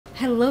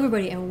Hello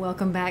everybody and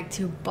welcome back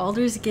to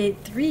Baldur's Gate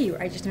 3,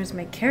 where I just noticed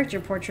my character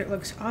portrait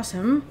looks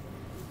awesome.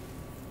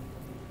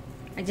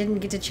 I didn't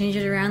get to change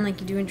it around like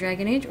you do in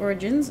Dragon Age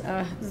Origins.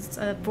 It's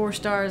 4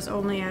 stars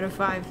only out of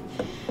 5.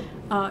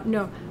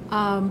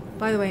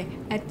 By the way,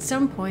 at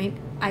some point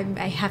I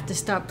have to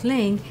stop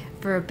playing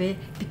for a bit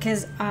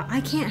because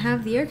I can't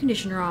have the air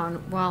conditioner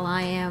on while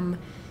I am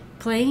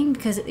playing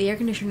because the air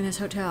conditioner in this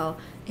hotel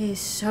is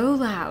so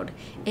loud.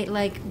 It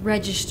like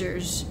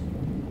registers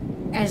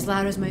as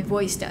loud as my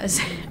voice does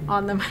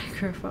on the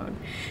microphone.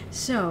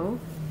 So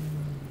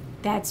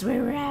that's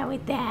where we're at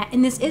with that.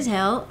 And this is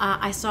hell.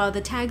 I saw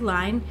the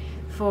tagline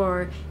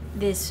for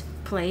this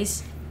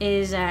place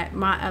is at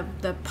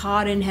the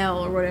pod in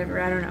hell or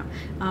whatever. I don't know.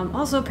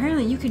 Also,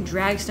 apparently you can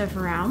drag stuff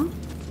around.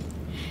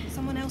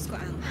 Someone else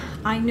got out.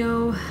 I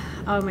know.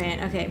 Oh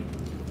man. Okay.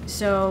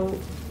 So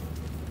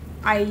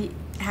I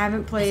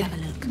haven't played. Let's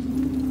have a look.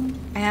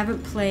 I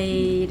haven't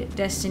played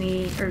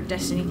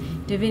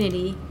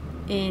Divinity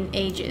in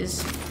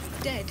ages.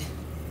 Dead.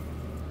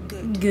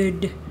 Good.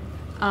 Good.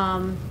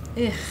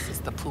 This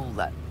is the pool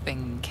that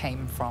thing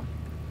came from.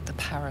 The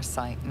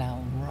parasite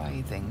now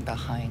writhing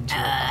behind your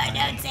eye.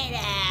 Don't say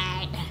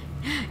that.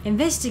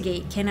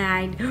 Investigate. Can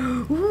I?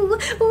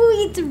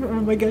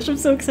 Oh my gosh, I'm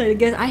so excited,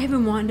 guys! I have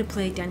been wanting to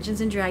play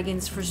Dungeons and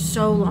Dragons for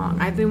so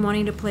long. I've been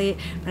wanting to play it,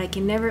 but I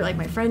can never. Like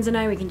my friends and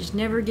I, we can just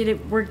never get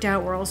it worked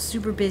out. We're all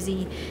super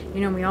busy.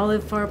 You know, we all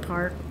live far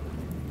apart.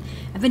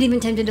 I've been even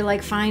tempted to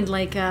like find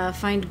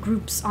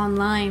groups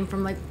online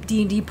from like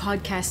D&D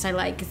podcasts I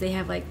like because they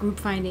have like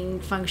group finding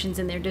functions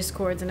in their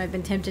Discords, and I've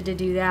been tempted to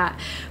do that.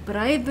 But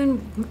I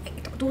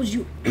told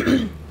you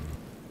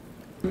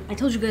I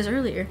told you guys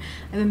earlier,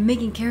 I've been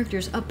making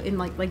characters up in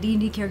like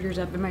D&D characters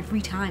up in my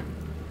free time,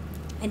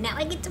 and now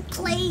I get to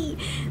play.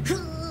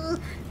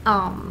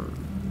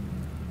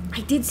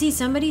 I did see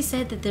somebody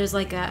said that there's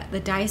like the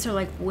dice are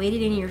like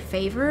weighted in your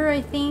favor,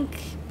 I think,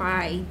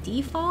 by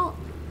default.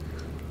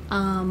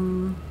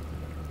 I'm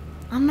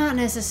not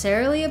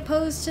necessarily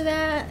opposed to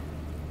that.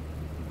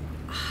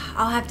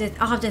 I'll have to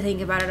think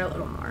about it a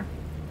little more.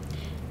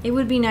 It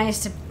would be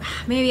nice to,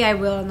 maybe I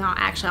will not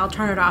actually, I'll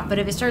turn it off, but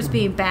if it starts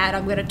being bad,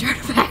 I'm gonna turn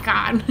it back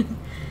on.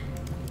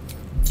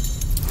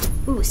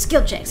 Ooh,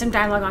 skill check. Some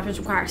dialogue options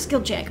require a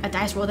skill check. A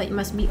dice roll that you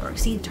must meet or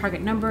exceed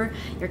target number.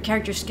 Your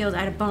character's skills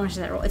add a bonus to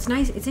that roll. It's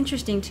nice, it's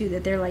interesting too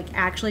that they're like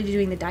actually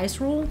doing the dice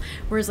roll,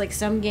 whereas like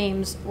some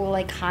games will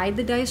like hide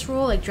the dice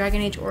roll. Like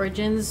Dragon Age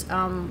Origins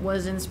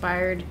was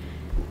inspired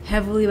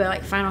heavily by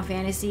like Final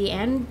Fantasy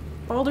and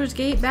Baldur's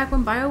Gate back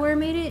when BioWare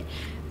made it.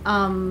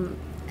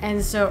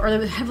 And so, or they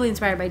were heavily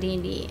inspired by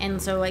D&D, and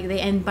so like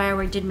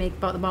BioWare did make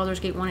the Baldur's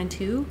Gate 1 and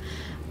 2.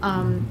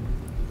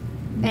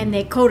 And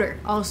they coder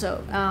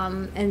also,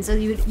 and so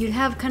you'd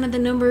have kind of the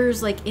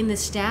numbers like in the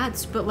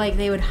stats, but like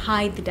they would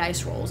hide the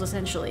dice rolls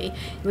essentially.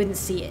 You wouldn't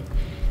see it.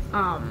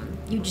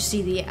 You just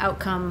see the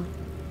outcome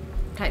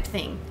type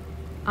thing,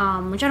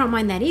 which I don't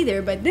mind that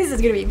either. But this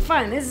is gonna be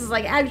fun. This is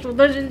like actual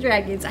Dungeons and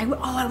Dragons. I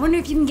wonder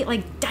if you can get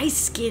like dice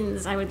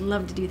skins. I would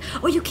love to do.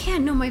 Oh, you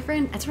can. No, my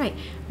friend. That's right.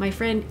 My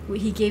friend.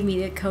 He gave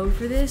me the code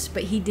for this,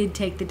 but he did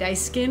take the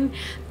dice skin,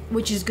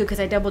 which is good because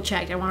I double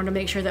checked. I wanted to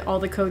make sure that all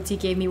the codes he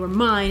gave me were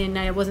mine and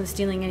I wasn't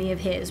stealing any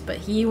of his. But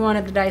he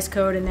wanted the dice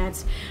code, and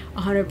that's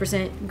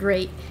 100%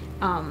 great.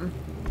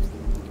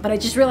 But I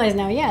just realized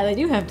now, yeah, they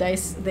do have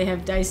dice. They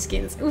have dice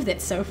skins. Ooh,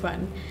 that's so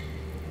fun.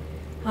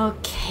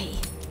 Okay.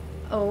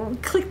 Oh,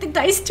 click the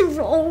dice to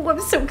roll. I'm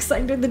so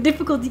excited. The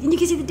difficulty, and you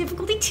can see the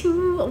difficulty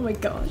too. Oh my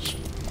gosh.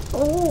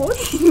 Oh,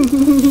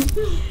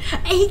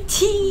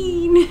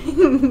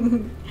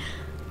 18.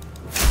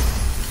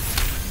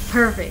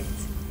 Perfect.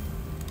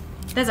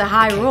 That's a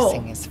high roll. The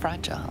casing is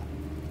fragile.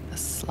 The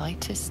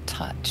slightest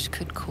touch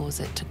could cause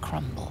it to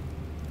crumble.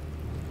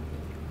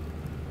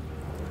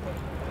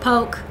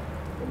 Poke.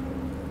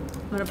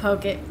 I'm gonna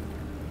poke it.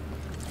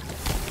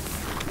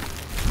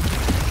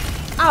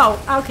 Oh,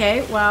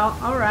 okay. Well,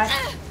 all right.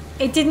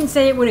 It didn't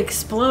say it would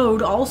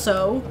explode.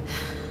 Also,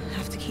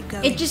 Have to keep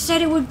going. it just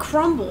said it would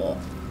crumble.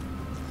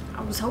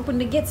 I was hoping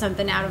to get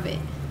something out of it.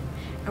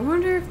 I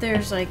wonder if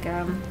there's like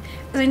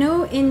I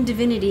know in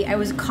Divinity I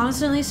was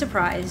constantly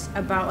surprised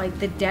about like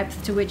the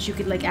depth to which you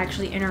could like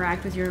actually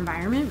interact with your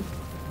environment.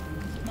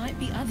 Might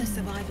be other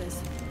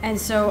survivors. And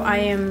so I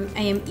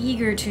am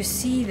eager to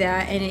see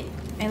that.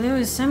 And there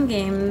was some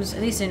games,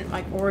 at least in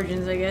like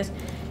Origins I guess,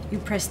 you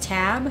press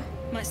tab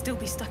Might still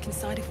be stuck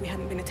inside if we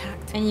hadn't been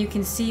attacked. and you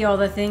can see all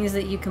the things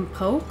that you can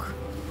poke.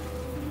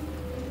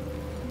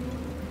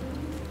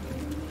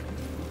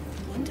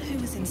 Wonder who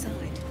was inside.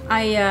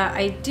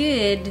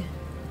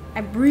 I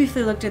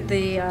briefly looked at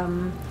the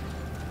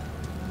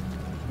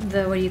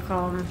what do you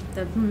call them,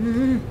 the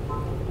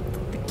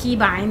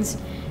keybinds,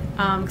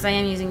 because I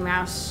am using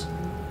mouse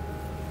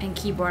and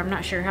keyboard. I'm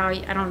not sure how.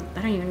 I don't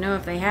even know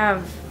if they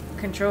have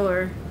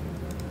controller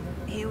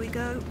Here we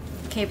go.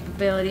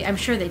 capability. I'm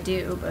sure they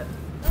do, but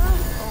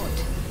Odd.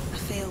 I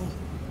feel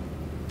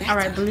better. all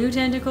right. Blue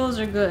tentacles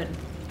are good.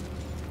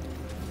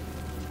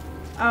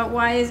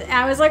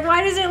 I was like,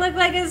 why does it look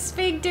like a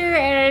sphincter?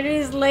 And it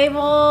is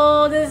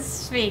labeled a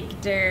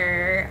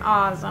sphincter.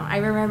 Awesome. I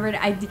remembered.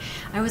 I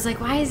was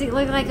like, why does it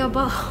look like a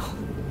bow?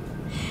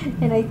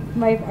 And I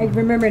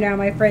remember now.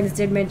 My friends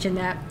did mention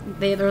that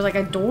there was like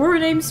a door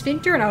named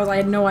Sphincter, and I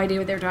had no idea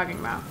what they were talking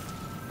about.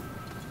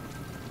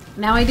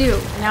 Now I do.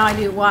 Now I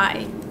do.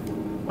 Why?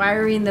 Why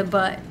are we in the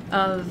butt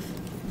of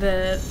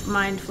the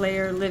Mind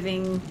Flayer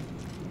living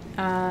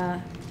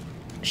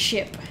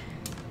ship?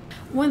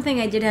 One thing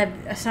I did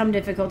have some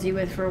difficulty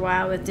with for a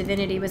while with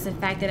Divinity was the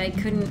fact that I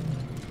couldn't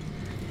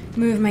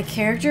move my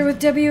character with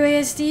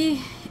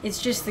WASD.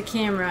 It's just the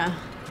camera.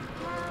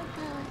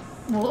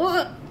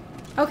 Whoa.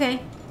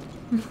 Okay.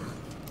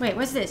 Wait,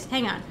 what's this?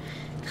 Hang on.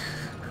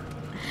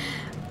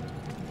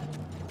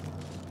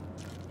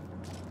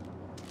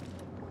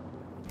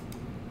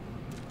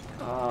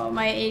 Oh,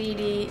 my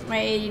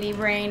ADD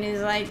brain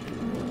is like,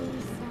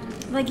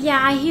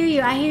 yeah, I hear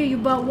you,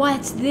 but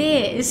what's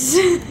this?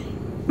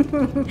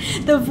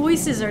 The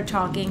voices are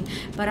talking,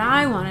 but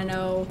I want to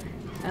know,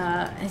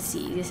 let's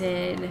see, they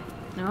said,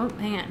 no,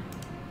 hang on.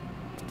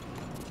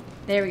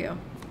 There we go.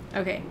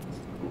 Okay.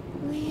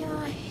 We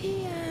are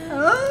here.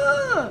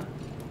 Oh!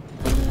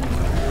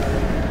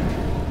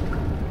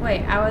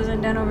 Wait, I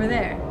wasn't done over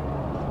there.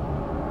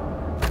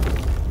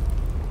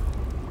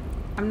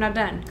 I'm not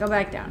done. Go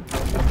back down.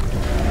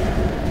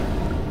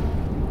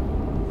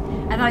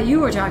 I thought you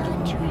were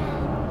talking.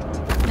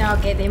 No,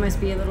 okay, they must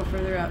be a little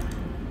further up.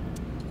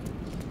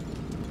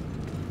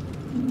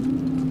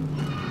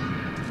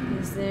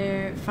 Is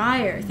there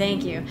fire?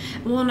 Thank you.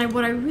 Well, and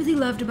what I really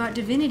loved about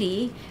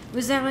Divinity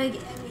was that, like,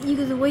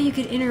 the way you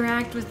could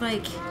interact with,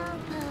 like,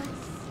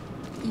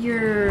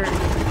 your...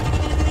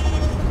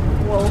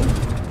 Whoa.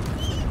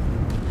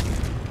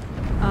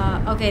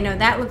 Okay, no,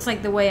 that looks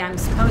like the way I'm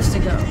supposed to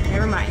go.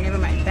 Never mind, never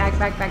mind. Back.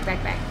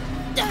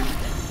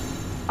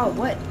 Oh,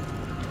 what?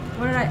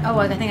 What did I... Oh,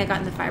 I think I got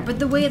in the fire. But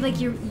the way, like,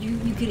 you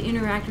could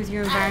interact with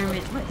your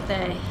environment... What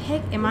the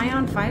heck? Am I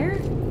on fire?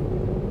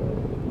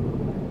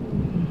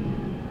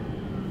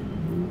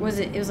 Was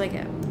it... It was like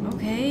a...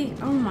 Okay.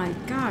 Oh my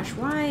gosh.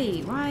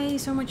 Why? Why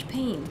so much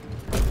pain?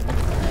 We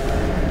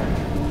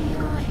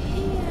are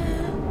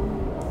here.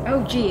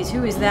 Oh, geez.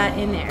 Who is that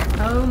in there?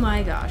 Oh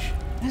my gosh.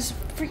 There's a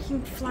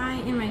freaking fly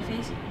in my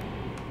face.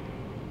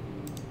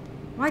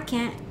 Why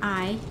can't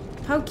I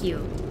poke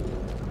you?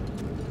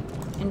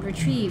 And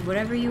retrieve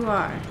whatever you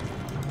are.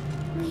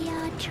 We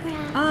are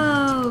trapped.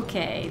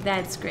 Okay,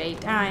 that's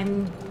great.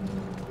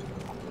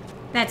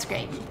 That's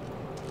great.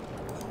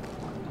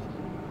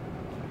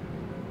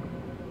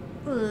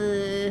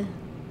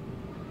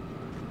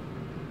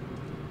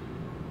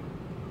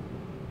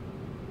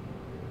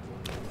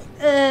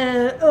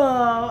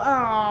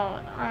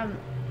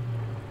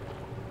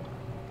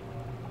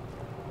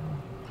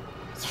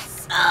 Yes.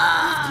 You've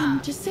come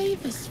to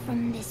save us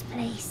from this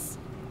place.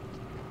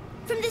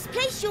 From this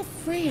place, you'll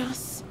free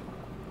us.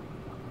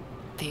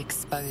 The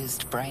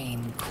exposed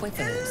brain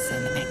quivers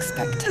in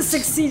expectation.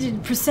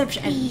 Succeeded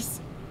perception.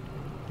 Please.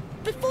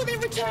 Before they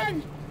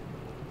return.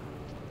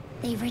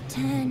 They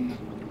return.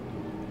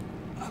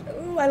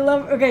 Ooh, I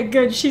love... Okay,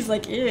 good. She's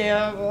like,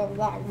 yeah.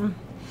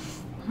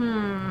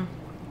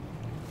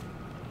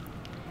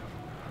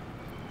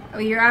 Oh,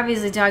 you're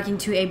obviously talking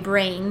to a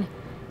brain.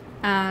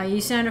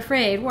 You sound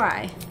afraid.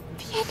 Why?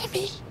 The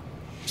enemy.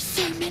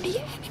 So many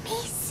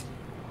enemies.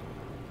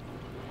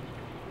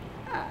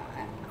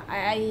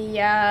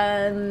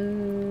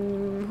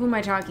 Who am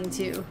I talking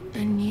to?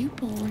 The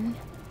newborn.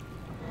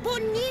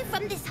 Born new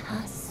from this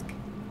husk.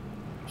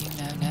 You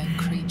know no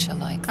creature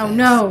like this. Oh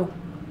no!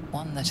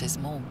 One that is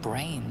more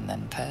brain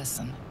than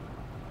person.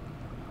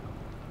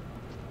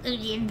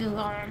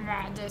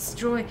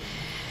 Destroy.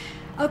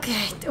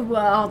 Okay,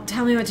 well,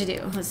 tell me what to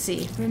do. Let's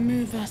see.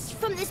 Remove us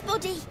from this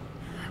body.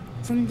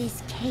 From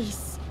this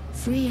case.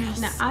 Free us.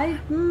 Now,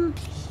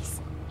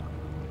 Please.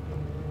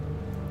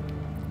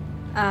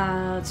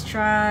 let's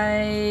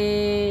try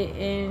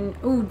in...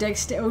 Ooh,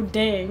 oh,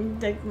 dang.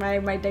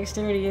 My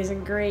dexterity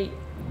isn't great.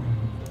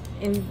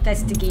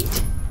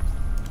 Investigate.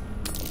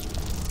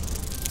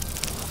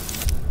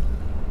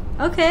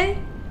 Okay,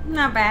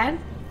 not bad.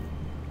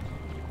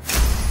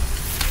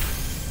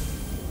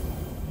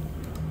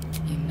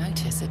 You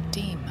notice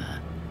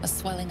edema, a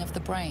swelling of the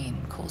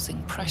brain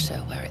causing pressure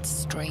where it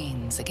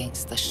strains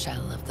against the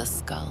shell of the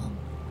skull.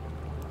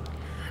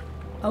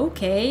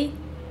 Okay.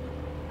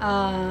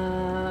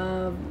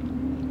 I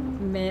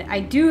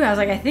was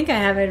like, I think I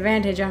have an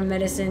advantage on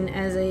medicine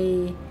as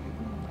a...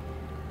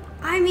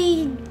 I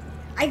mean,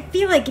 I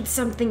feel like it's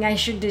something I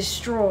should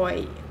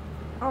destroy.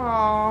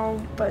 Oh,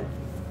 but...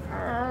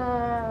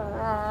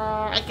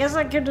 I guess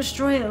I could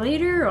destroy it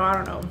later? Or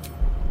I don't know.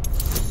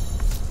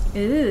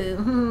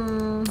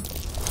 Ew.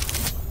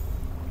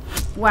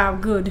 Wow,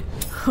 good.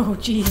 Oh,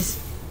 jeez.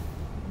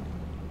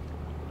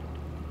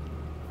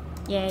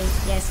 Yay,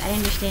 yes, I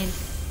understand.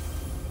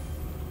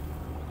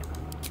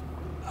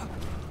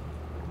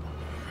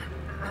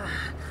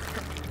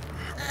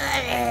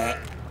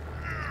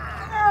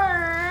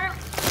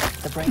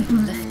 The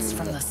brain lifts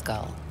from the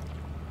skull,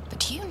 but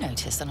But you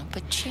notice an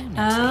opportunity.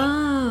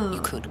 Oh. You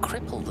could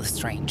cripple the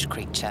strange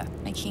creature,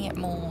 making it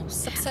more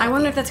subservient. I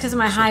wonder if that's because of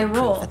my high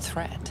roll. A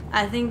threat.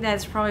 I think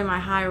that's probably my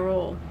high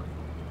roll.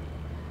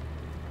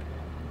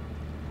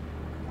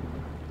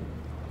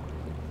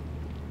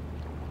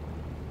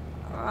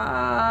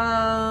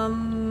 I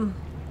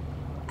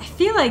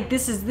feel like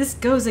this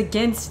goes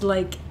against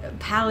like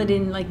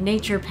paladin, like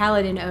nature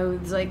paladin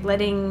oaths, like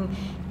letting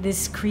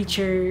this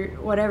creature,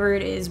 whatever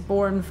it is,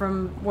 born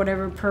from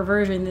whatever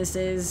perversion this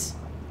is.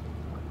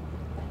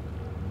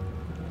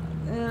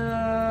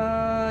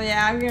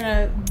 Yeah, I'm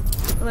gonna,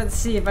 let's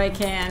see if I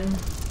can.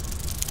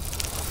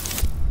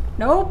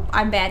 Nope,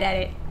 I'm bad at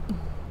it.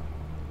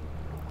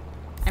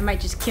 I might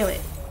just kill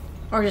it,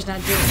 or just not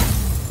do it.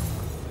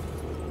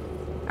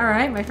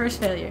 Alright, my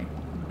first failure.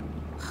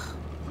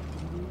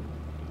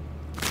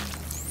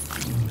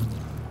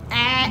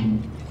 Ah!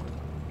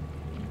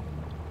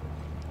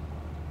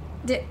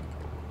 Did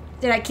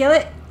I kill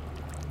it?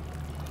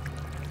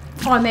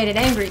 Oh, I made it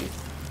angry.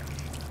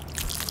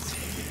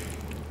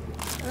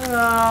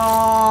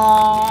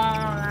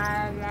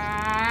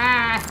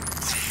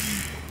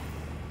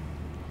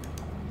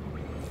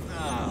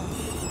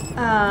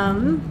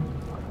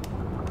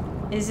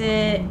 Is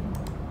it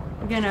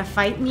gonna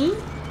fight me?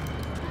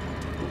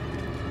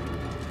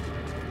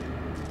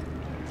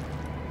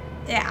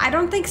 Yeah, I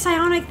don't think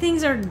psionic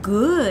things are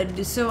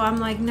good, so I'm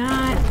like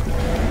not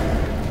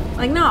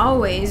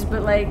always,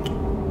 but like,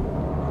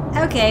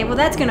 okay, well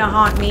that's gonna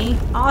haunt me.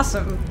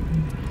 Awesome.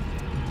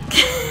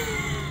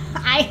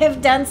 I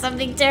have done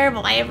something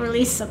terrible. I have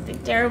released something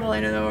terrible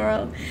into the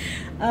world.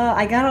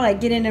 I gotta like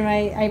get into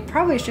my, I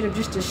probably should have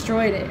just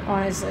destroyed it,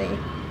 honestly.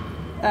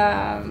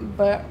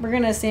 But we're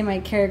gonna say my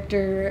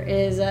character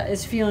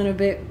is feeling a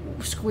bit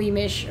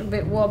squeamish, a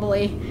bit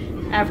wobbly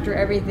after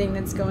everything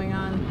that's going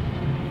on.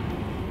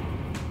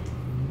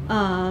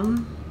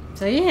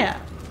 So yeah.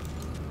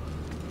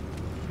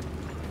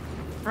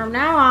 From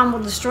now on,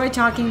 we'll destroy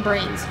talking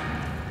brains.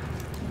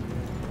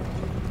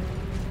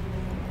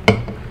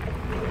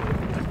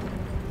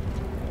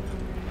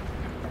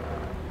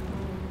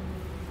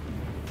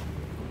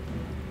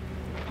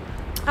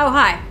 Oh,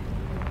 hi.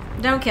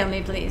 Don't kill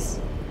me, please.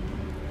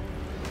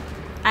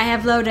 I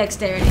have low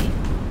dexterity.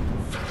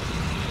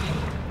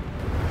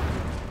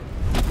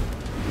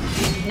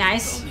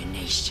 Nice.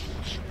 Abomination.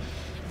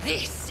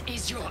 This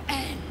is your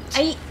end.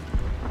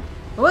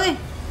 What?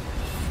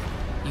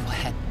 Your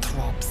head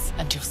throbs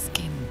and your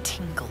skin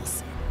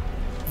tingles.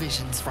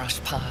 Visions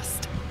rush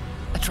past.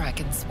 A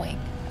dragon's wing,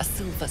 a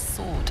silver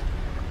sword,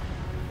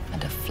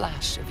 and a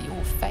flash of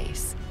your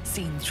face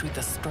seen through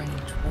the strange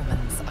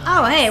woman's eyes.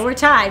 Oh, hey, we're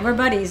tied. We're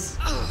buddies.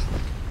 Oh.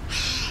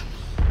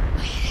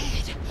 My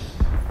head.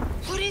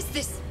 What is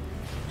this?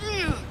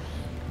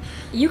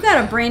 You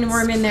got a brain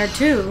worm in there,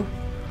 too.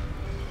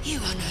 You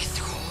are no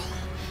thrall.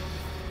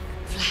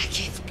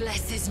 Vlaakith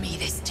blesses me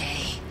this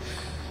day.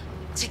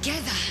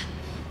 Together,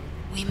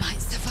 we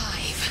might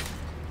survive.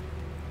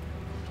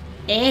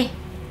 Eh?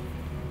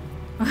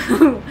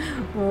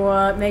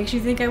 What makes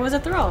you think I was a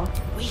thrall?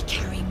 We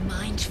carry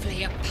mind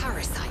flayer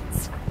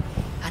parasites.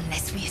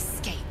 Unless we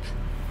escape,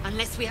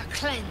 unless we are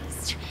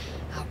cleansed,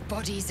 our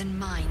bodies and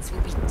minds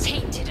will be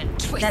tainted and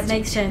twisted. That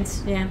makes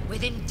sense, yeah.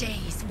 Within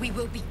days, we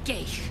will be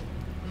Gaith,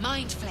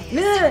 mind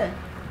flayers. Ugh.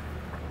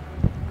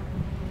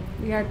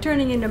 We are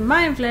turning into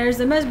mind flayers.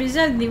 There must be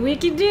something we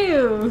can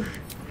do.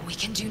 We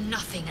can do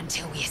nothing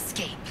until we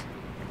escape.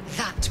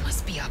 That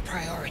must be our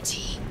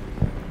priority.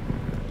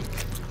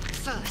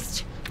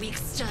 First, we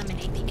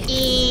exterminate the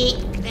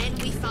enemy. Then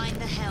we find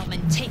the helm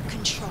and take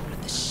control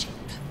of the ship.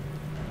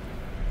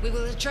 We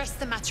will address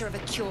the matter of a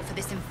cure for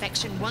this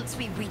infection once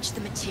we reach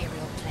the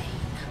material plane.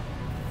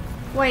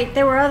 Wait,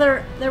 there were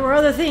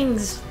other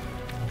things.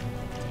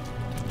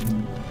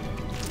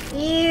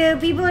 Ew,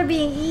 people are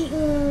being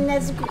eaten.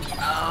 That's gross.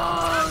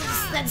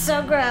 That's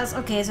so gross.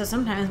 Okay, so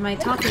sometimes my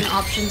talking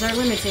options are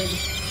limited.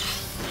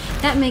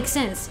 That makes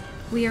sense.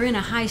 We are in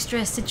a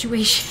high-stress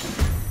situation.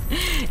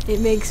 It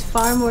makes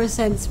far more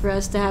sense for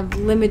us to have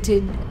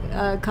limited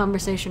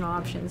conversational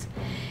options.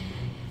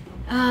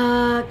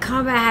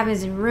 Combat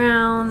happens in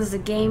rounds. The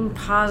game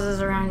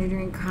pauses around you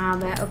during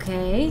combat.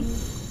 Okay.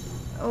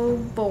 Oh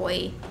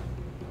boy.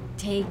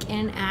 Take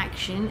an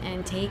action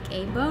and take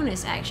a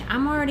bonus action.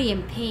 I'm already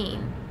in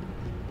pain.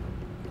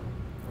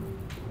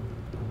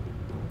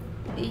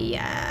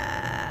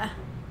 Yeah.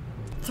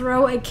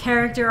 Throw a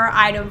character or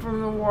item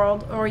from the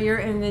world or your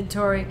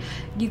inventory.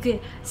 You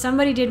could.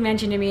 Somebody did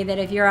mention to me that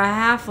if you're a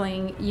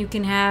halfling, you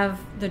can have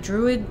the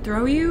druid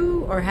throw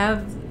you, or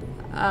have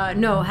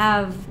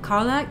have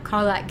Karlak.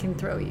 Karlak can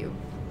throw you.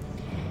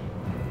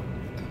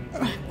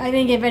 I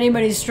think if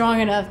anybody's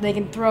strong enough, they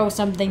can throw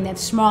something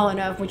that's small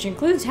enough, which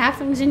includes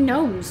halflings and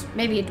gnomes,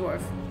 maybe a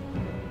dwarf.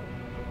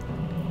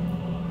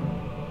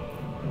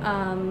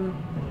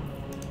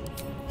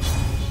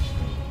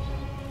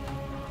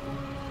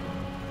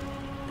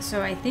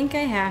 So I think I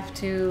have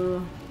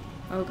to...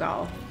 Oh,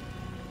 god.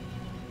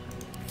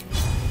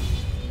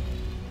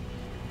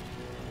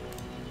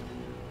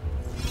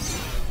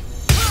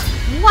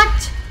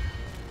 What?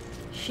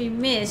 She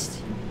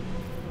missed.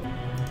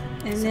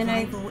 And then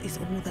Survival is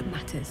all that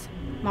matters.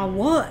 My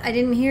what? I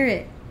didn't hear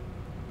it.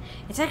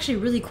 It's actually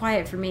really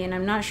quiet for me, and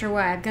I'm not sure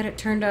why. I've got it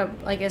turned up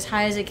like as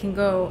high as it can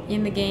go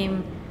in the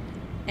game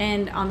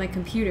and on the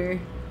computer.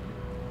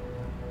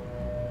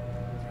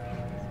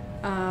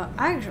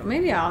 Actually,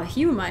 maybe I'll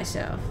heal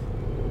myself.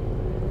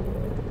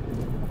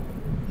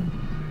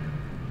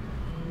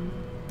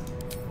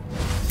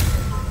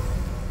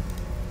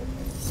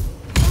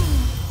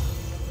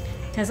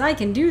 Because I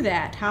can do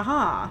that,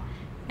 haha.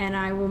 And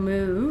I will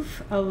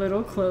move a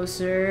little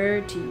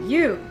closer to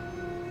you.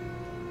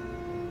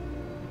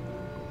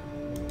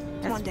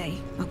 One day,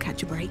 I'll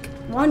catch a break.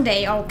 One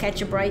day I'll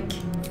catch a break.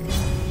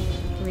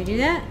 Can we do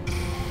that?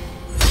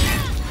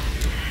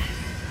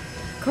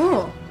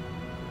 Cool.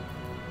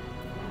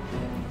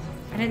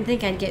 I didn't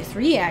think I'd get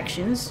 3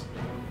 actions.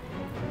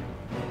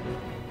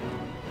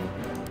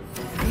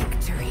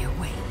 Victory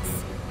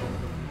awaits.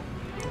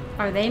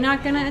 Are they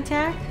not gonna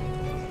attack?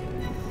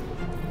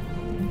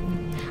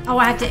 Oh,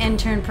 I have to end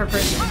turn per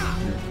person.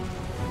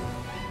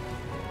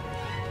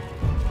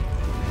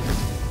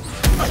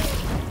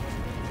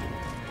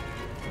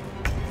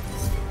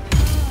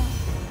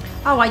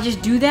 Oh, I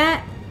just do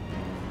that?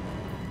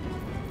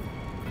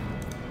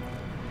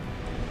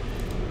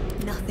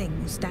 Nothing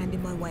will stand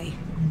in my way.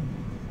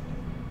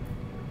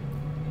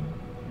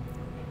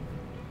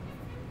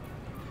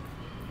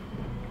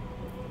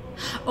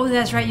 Oh,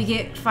 that's right. You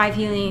get 5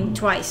 healing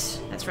twice.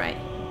 That's right.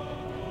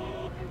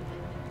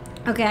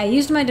 Okay, I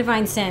used my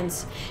Divine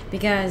Sense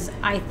because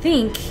I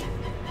think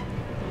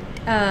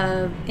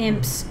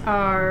imps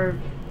are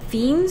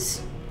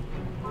fiends.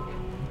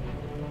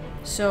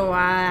 So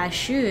I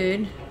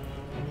should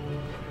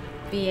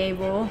be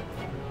able...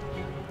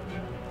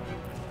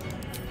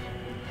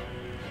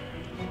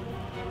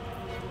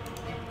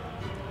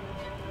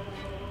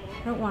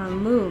 I don't want to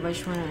move, I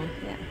just want to...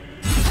 Yeah.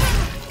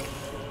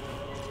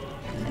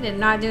 I did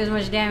not do as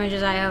much damage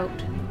as I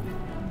hoped.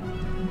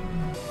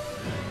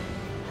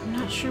 I'm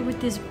not sure what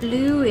this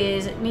blue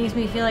is. It makes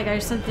me feel like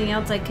there's something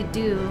else I could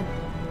do,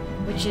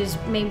 which is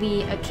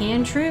maybe a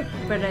cantrip,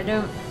 but I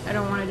don't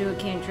want to do a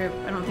cantrip.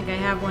 I don't think I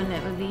have one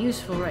that would be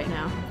useful right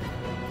now.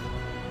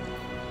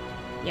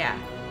 Yeah.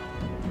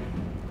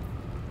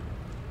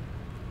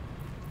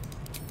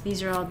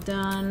 These are all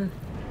done.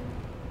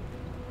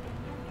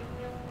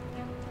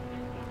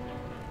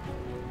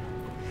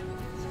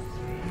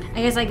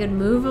 I guess I could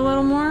move a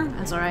little more.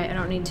 That's alright, I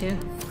don't need to.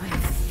 I am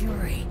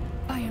fury.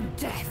 I am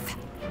death.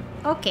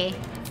 Okay.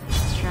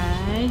 Let's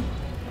try.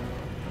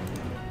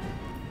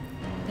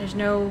 There's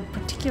no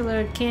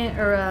particular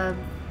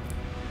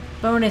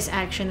bonus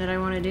action that I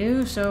want to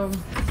do, so...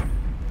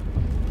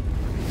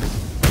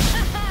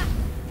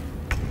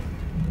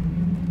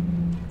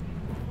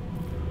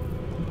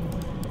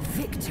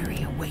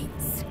 Victory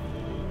awaits.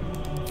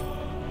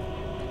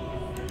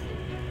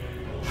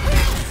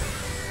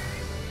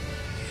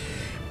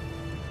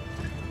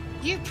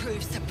 You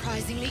prove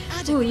surprisingly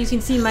adamant. Ooh, you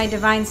can see my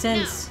Divine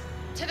Sense. Now,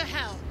 to the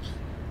helm.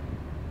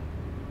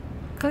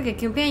 Click a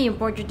companion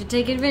portrait to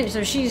take advantage.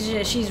 So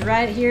she's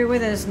right here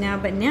with us now,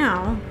 but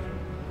now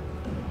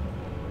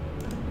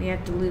we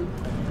have to loot.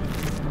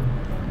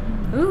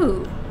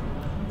 Ooh,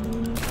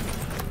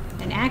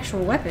 an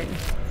actual weapon.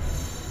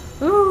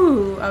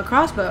 Ooh, a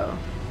crossbow.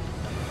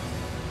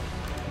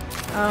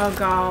 Oh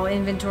god,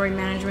 inventory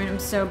management. I'm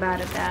so bad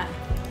at that.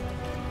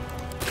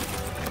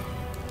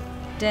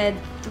 Dead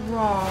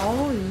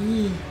thrall.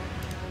 Yee.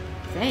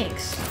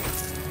 Thanks.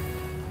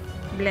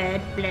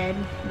 Bled, bled,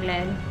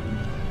 bled.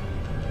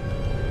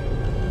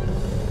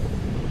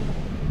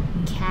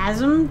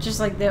 Chasm, just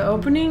like the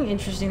opening.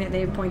 Interesting that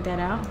they point that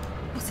out.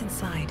 What's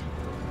inside?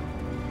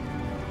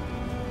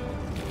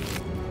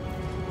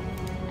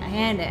 A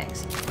hand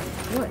axe.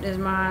 What is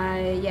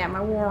my... Yeah, my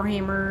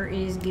warhammer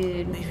is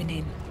good. Moving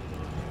in.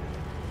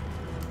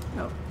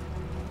 Oh.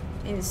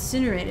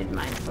 Incinerated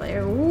mind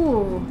flayer.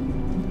 Ooh.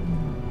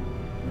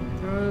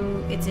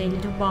 Through... It's a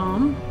little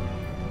bomb.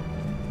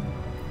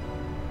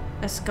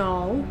 A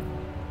skull.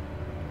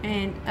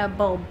 And a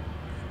bulb.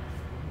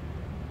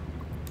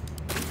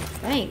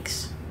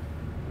 Thanks.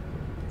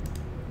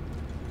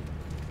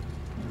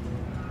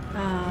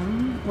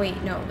 Wait,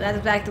 no.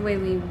 That's back the way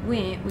we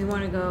went. We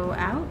want to go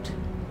out.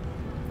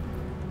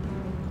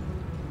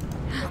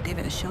 I'll give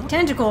it a shot.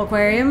 Tentacle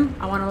aquarium.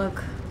 I want to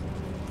look.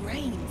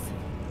 Brains.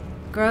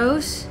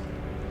 Gross.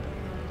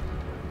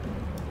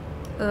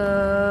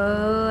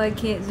 I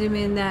can't zoom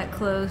in that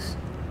close.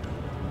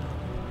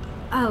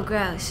 Oh,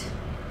 gross.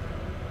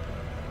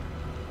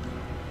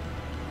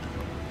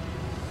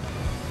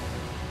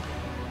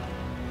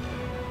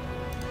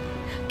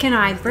 Can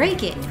I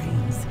break it?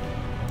 Brains.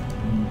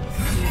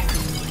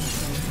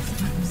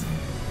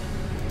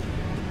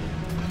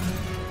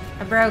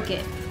 I broke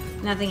it.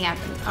 Nothing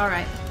happened.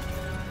 Alright.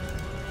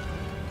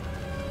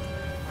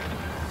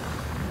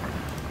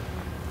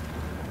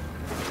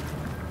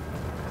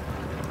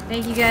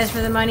 Thank you guys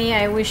for the money.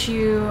 I wish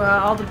you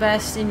all the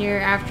best in your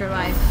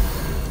afterlife.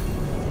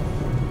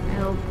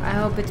 I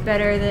hope it's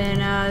better than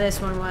this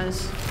one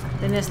was.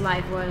 Than this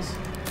life was.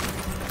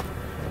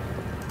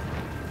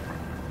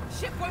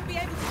 be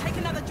able to take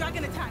another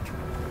dragon attack.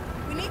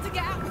 We need to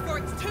get out before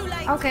it's too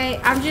late. Okay,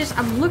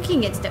 I'm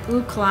looking at stuff.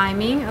 Ooh,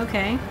 climbing.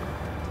 Okay.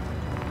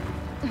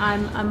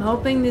 I'm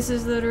hoping this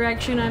is the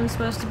direction I'm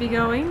supposed to be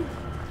going.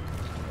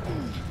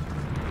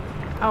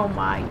 Oh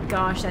my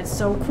gosh, that's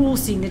so cool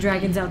seeing the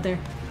dragons out there.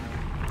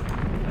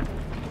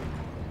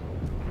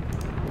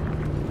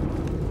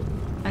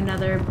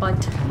 Another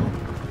butt.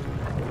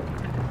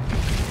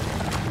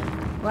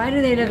 Why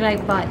do they look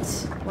like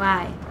butts?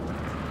 Why?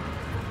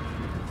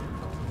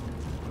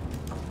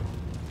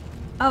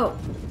 Oh.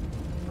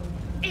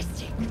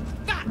 Istik,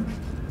 back!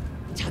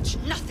 Touch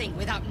nothing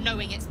without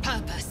knowing its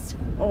purpose.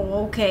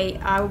 Oh, okay.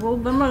 I'm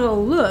gonna go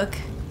look.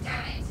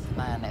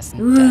 Man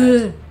isn't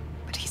dead,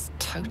 but he's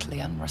totally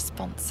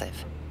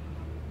unresponsive.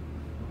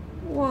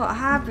 What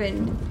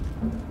happened?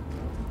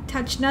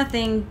 Touch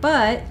nothing,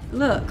 but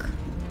look.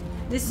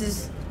 This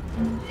is.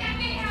 Let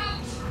me out!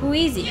 Who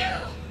is he? You!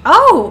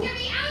 Oh! Get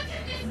me out of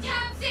this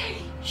damn thing!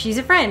 She's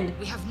a friend.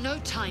 We have no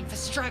time for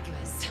stragglers.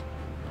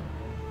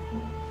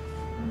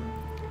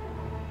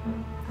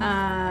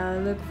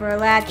 Look for a The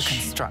latch.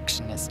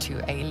 construction is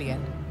too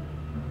alien.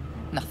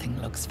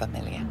 Nothing looks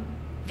familiar.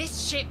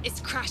 This ship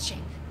is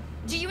crashing.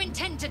 Do you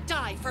intend to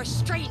die for a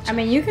stranger? I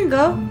mean, you can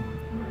go.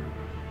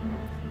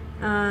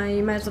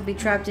 You might as well be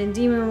trapped in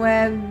demon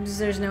webs.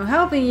 There's no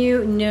helping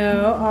you.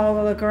 No.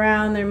 I'll look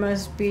around. There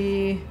must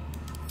be.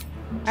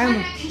 Try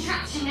that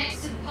contraption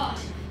next to the pod.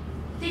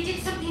 They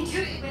did something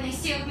to it when they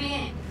sealed me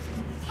in.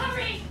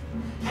 Hurry!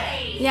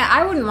 Please! Yeah,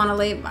 I wouldn't want to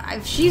lay.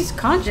 If she's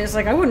conscious,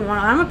 like, I wouldn't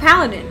want to. I'm a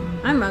paladin.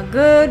 I'm a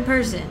good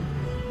person.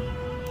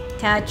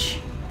 Touch.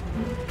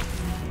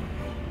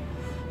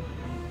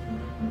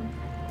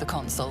 The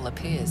console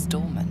appears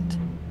dormant.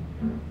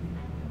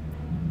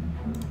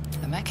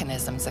 The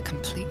mechanisms are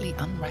completely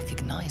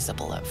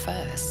unrecognizable at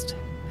first,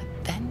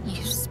 but then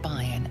you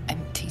spy an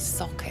empty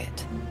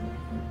socket.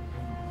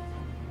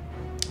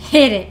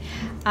 Hit it.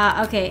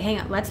 Okay, hang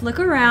on. Let's look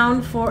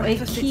around for a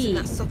Whatever fits in key.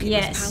 that socket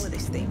Yes. must power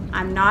this thing.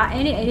 I'm not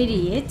an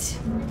idiot.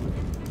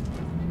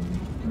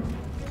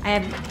 I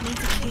have.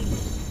 Needs a key.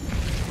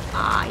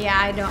 Yeah,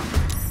 I don't.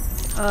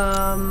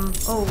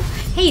 Oh.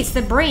 Hey, it's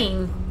the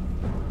brain.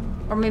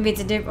 Or maybe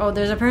it's a different. Oh,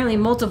 there's apparently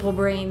multiple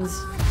brains.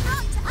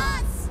 Not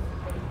us!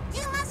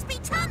 You must be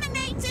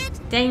terminated!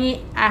 Dang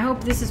it. I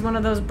hope this is one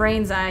of those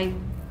brains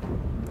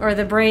or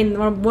the brain,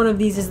 one of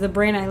these is the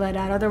brain I let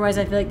out. Otherwise,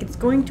 I feel like it's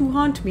going to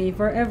haunt me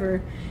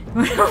forever.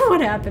 What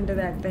happened to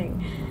that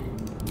thing?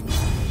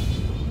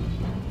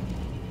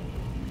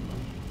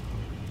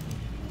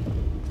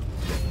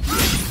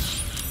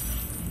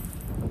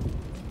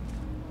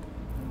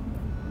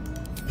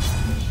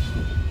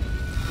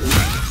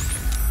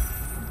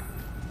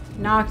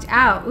 Knocked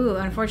out. Ooh,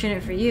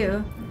 unfortunate for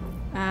you.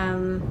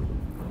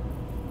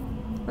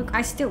 Look,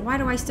 why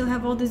do I still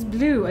have all this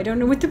blue? I don't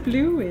know what the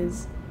blue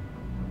is.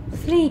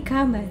 Flee,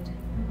 comrade.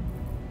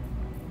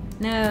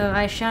 No,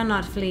 I shall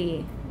not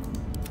flee.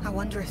 I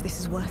wonder if this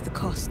is worth the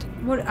cost.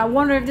 What? I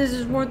wonder if this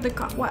is worth the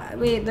cost. What?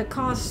 Wait, the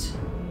cost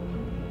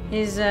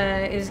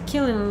is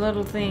killing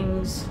little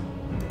things.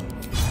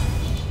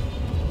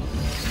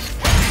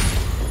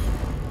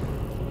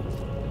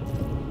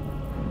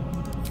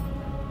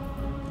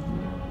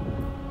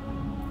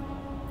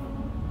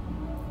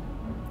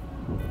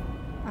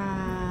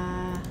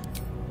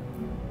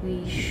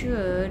 We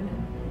should.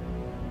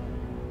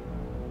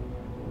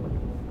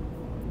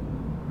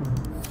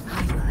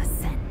 I will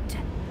ascend.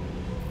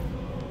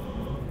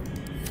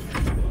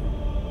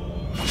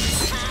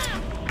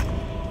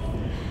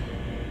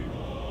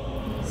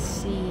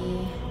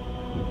 See.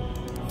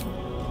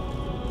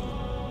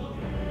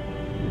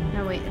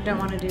 No, wait, I don't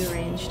want to do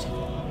ranged.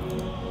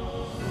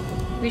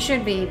 We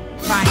should be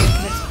fine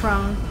because it's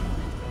prone.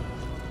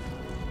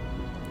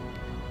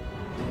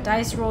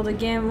 Dice rolled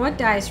again. What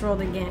dice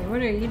rolled again?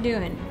 What are you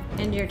doing?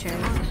 End your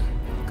turn.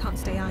 Can't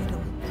stay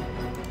idle.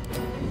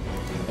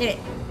 Hit it.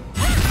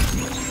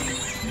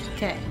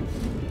 Okay.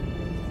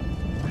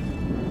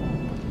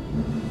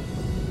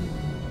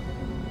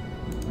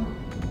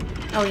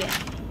 Oh yeah.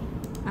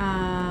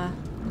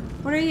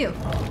 What are you?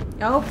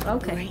 Oh,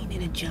 okay. Brain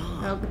in a jar.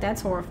 Oh,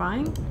 that's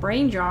horrifying.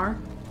 Brain jar.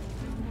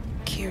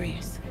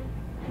 Curious.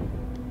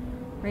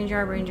 Brain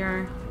jar, brain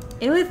jar.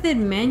 Illithid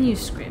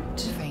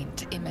manuscript.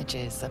 Faint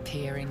images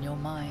appear in your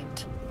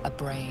mind. A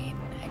brain,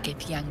 a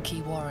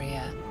Githyanki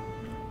warrior,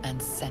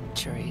 and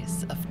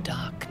centuries of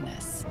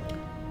darkness.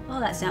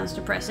 Well, that sounds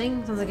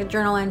depressing. Sounds like a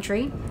journal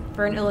entry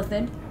for an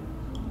Illithid.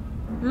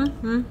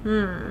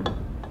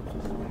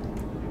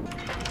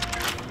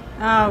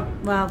 Oh,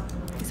 well,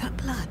 Is that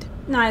blood?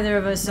 neither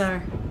of us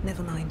are.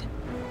 Never mind.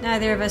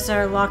 Neither of us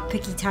are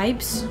lockpicky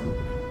types.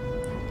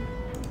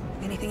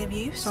 Anything of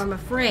use? So I'm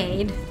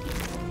afraid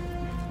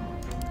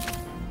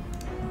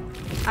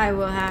I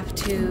will have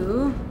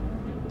to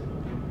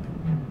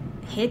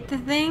hit the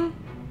thing,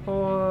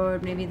 or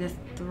maybe the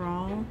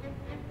thrall.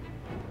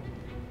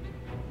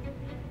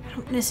 I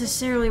don't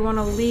necessarily want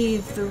to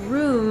leave the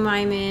room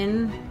I'm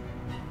in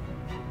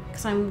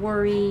because I'm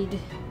worried.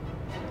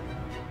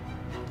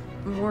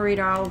 I'm worried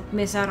I'll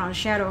miss out on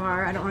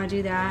Shadowheart. I don't want to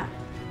do that.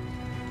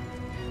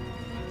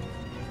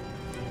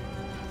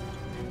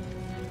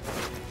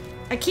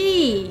 A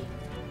key!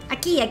 A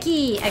key, a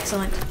key!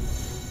 Excellent.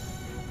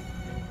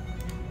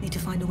 Need to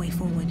find a way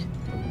forward.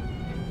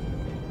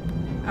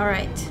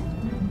 Alright.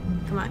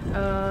 Come on.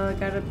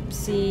 Gotta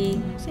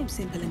see. Seems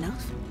simple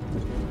enough.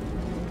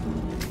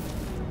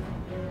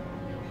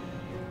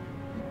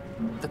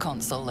 The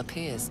console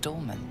appears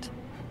dormant.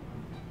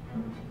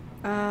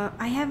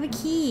 I have a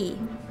key.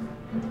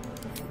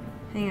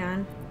 Hang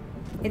on.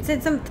 It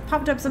said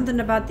popped up something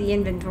about the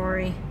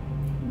inventory.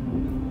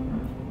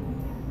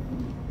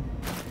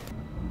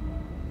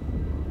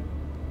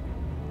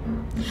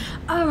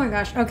 Oh my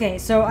gosh. Okay,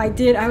 so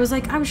I was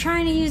like, I'm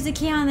trying to use the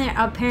key on there.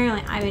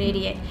 Apparently, I'm an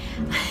idiot.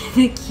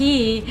 The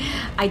key,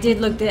 I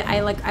looked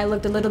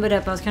a little bit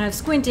up. I was kind of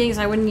squinting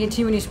so I wouldn't get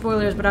too many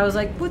spoilers, but I was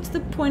like, what's the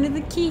point of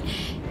the key?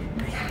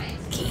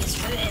 The key is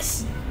for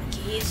this. The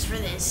key is for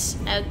this.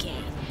 Okay.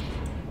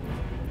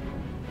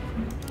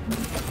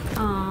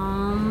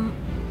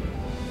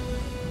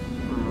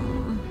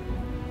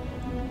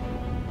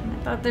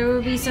 I thought there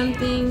would be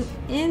something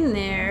in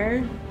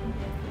there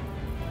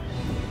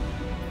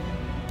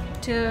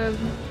to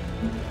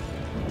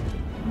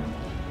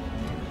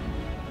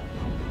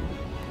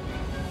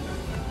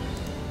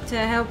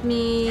help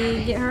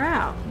me get her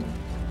out.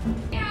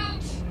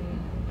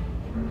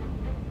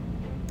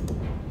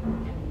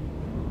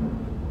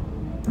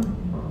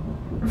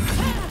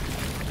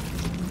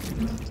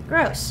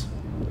 Gross.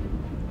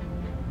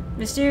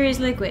 Mysterious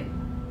liquid.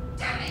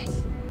 Damn it!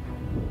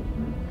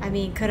 I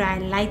mean, could I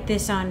light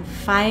this on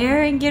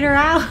fire and get her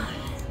out?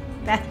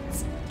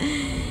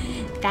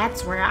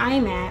 That's where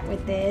I'm at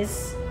with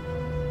this.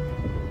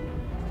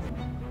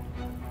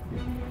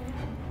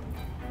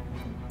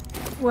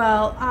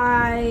 Well,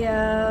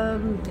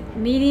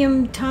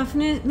 medium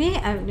toughness. Me,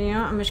 you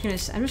know, I'm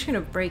just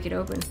gonna break it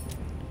open.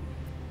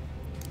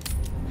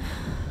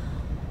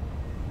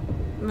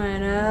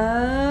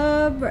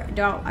 I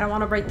don't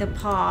want to break the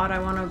pod. I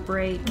want to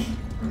break.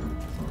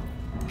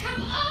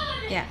 Come on!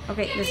 Yeah.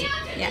 Okay. Get Listen. me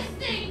out of Yeah. this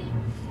thing.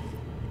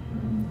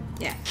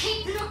 Yeah.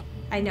 Keep looking.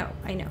 I know.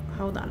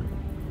 Hold on.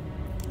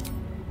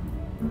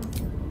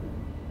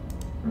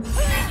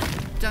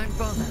 Don't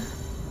bother.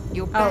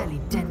 You're barely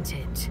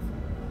dented.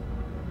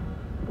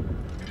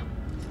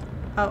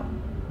 Oh.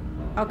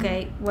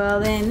 Okay. Well,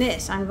 then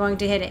this. I'm going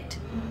to hit it.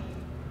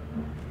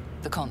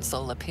 The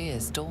console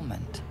appears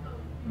dormant.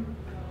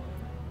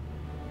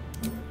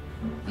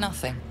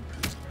 Nothing.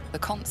 The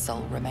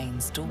console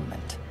remains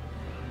dormant.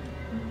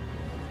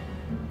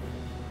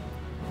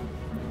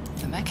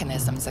 The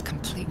mechanisms are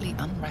completely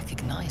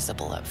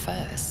unrecognizable at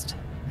first.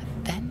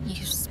 Then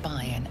you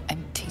spy an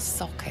empty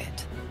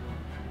socket.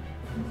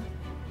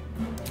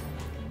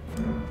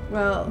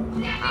 Well,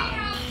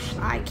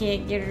 I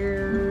can't get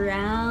her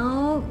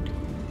out.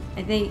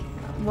 I think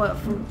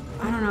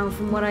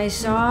from what I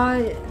saw,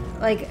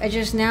 like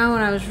just now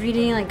when I was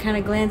reading, like kind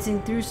of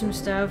glancing through some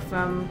stuff,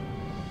 I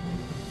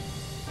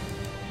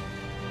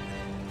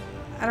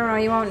don't know,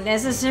 you won't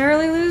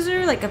necessarily lose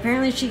her. Like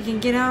apparently she can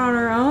get out on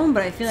her own,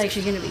 but I feel like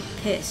she's gonna be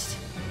pissed.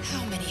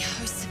 How many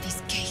hosts of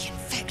these gay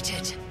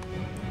infected?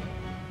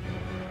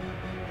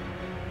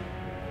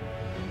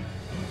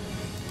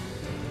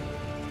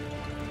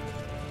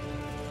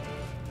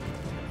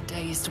 A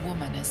dazed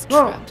woman is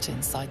Whoa. trapped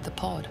inside the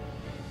pod.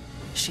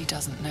 She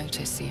doesn't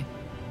notice you.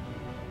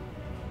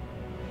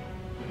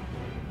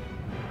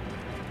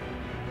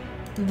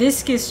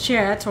 Viscous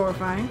chair, that's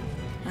horrifying.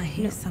 I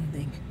hear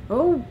something.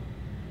 Oh,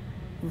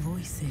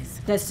 Voices.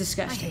 that's I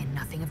disgusting. hear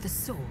nothing of the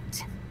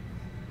sort.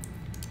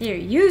 Here,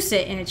 you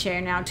sit in a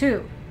chair now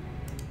too.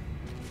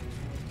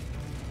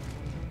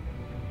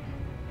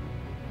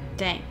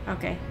 Dang,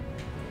 okay.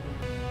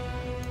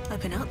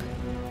 Open up.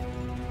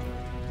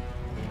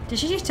 Did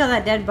she just tell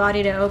that dead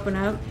body to open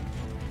up?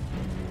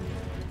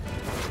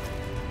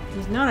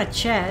 It's not a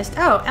chest.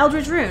 Oh,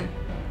 Eldritch Rune.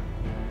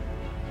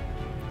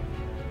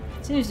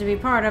 Seems to be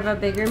part of a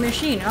bigger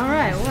machine.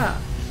 Alright, well.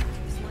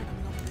 This might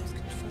unlock those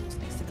controls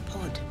next to the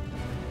pod.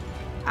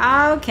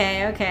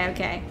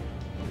 Okay.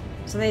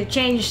 So they've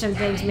changed some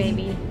things,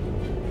 maybe.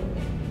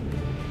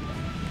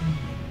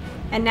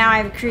 And now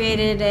I've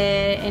created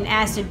an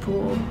acid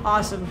pool.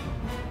 Awesome.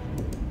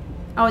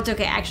 Oh, it's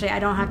okay. Actually, I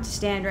don't have to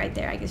stand right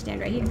there. I can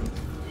stand right here.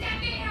 Let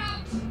me out.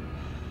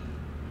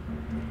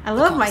 I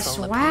love my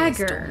console appears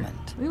swagger. dormant.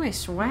 Look at my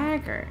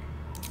swagger.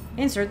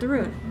 Insert the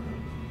rune.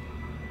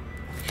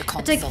 The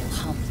console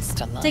hums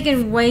to life.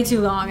 Taking way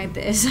too long at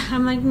this.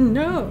 I'm like,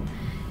 no.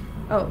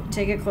 Oh,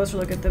 take a closer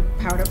look at the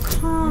powered up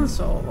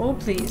console. Oh,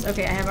 please.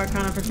 Okay, I have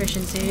Arcana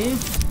proficiency.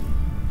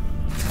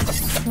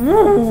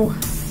 Woo!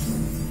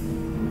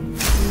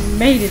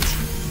 Made it.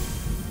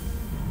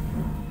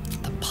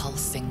 The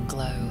pulsing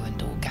glow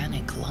and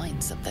organic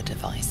lines of the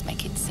device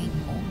make it seem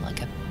more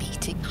like a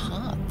beating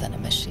heart than a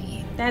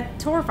machine.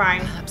 That's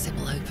horrifying. Perhaps it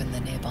will open the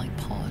nearby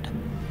pod.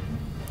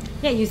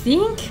 Yeah, you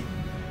think?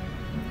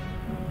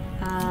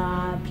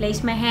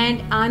 Place my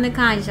hand on the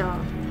console.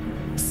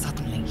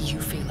 Suddenly, you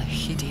feel a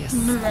hideous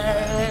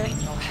swirling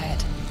in your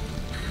head.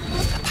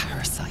 A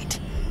parasite.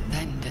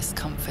 Then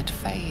discomfort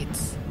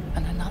fades,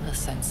 and another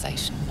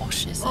sensation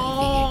washes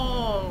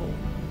over you.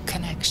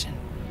 Connection.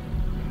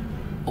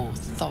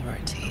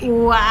 authority.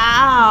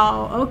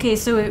 Wow. Okay,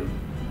 so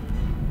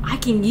I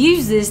can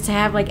use this to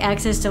have like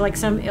access to like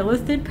some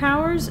illithid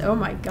powers? Oh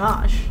my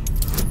gosh.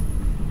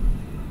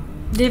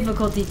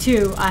 Difficulty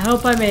 2. I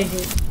hope I make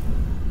it.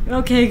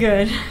 Okay,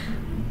 good.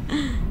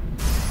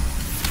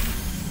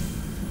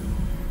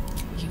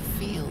 You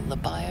feel the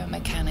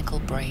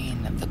biomechanical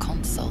brain of the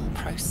console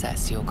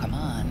process your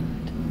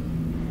command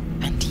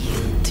and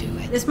yield to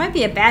it. This might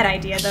be a bad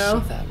idea, though.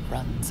 A shiver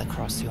runs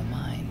across your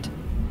mind.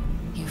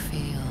 You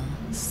feel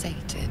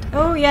sated.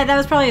 Oh, yeah, that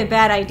was probably a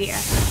bad idea.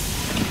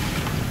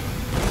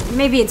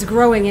 Maybe it's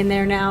growing in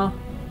there now.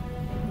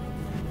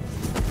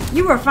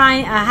 You were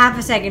fine a half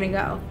a second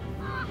ago.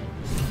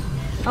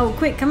 Oh,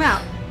 quick, come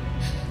out.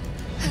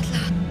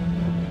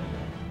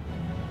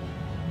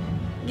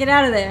 Get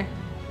out of there.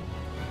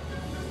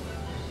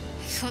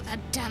 I thought that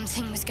damn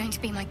thing was going to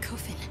be my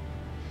coffin.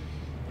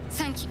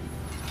 Thank you.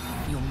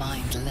 Your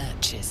mind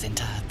lurches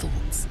into her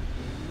thoughts.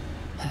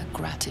 Her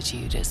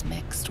gratitude is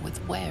mixed with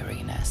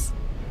wariness,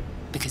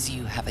 because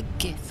you have a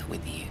Gith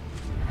with you.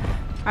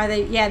 Are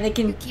they? Yeah, they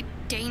can. Keep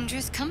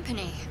dangerous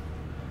company.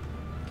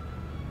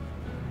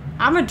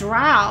 I'm a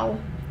drow.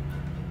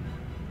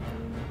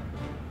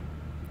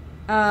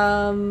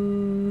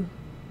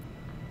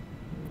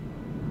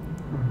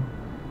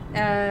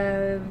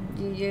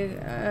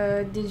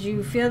 Did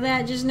you feel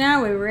that just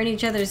now? We were in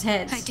each other's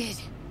heads. I did.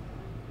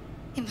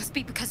 It must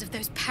be because of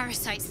those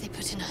parasites they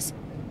put in us.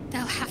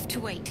 They'll have to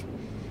wait.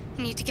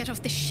 I need to get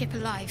off this ship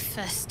alive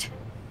first.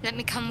 Let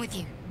me come with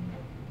you.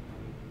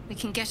 We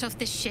can get off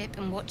this ship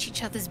and watch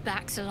each other's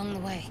backs along the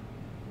way.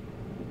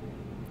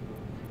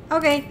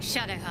 Okay.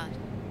 Shadowheart.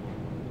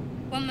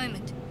 One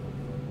moment.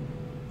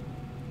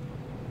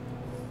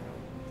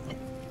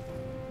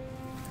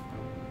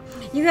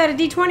 You got a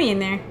D20 in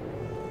there.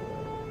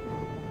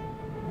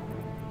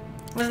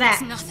 What's that?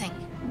 It's nothing.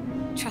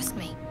 Trust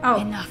me.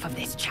 Oh. Enough of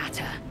this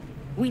chatter.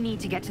 We need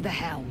to get to the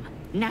helm.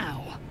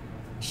 Now.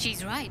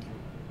 She's right.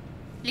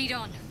 Lead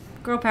on.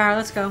 Girl power,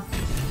 let's go.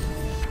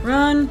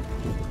 Run.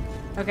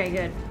 Okay,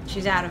 good.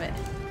 She's out of it.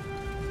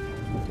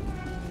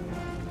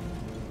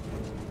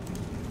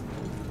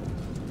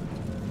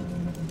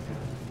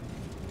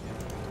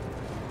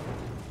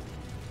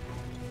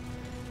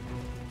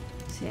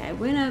 See, I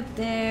went up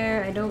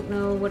there. I don't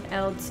know what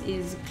else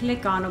is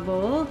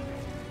click-onable.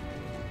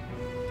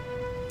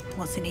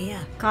 What's in here?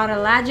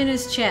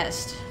 Cartilaginous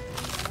chest.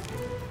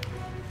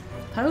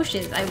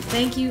 Potions. I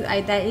thank you.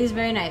 That is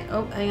very nice.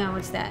 Oh, hang on.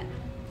 What's that?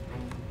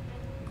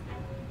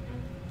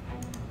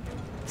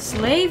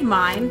 Slave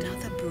mind.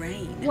 Another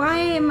brain. Why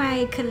am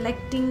I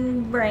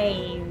collecting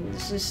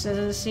brains? This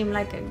doesn't seem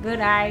like a good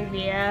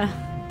idea.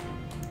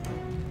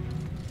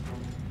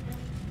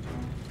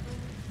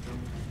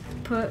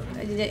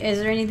 Is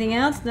there anything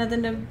else?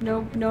 Nothing to,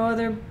 no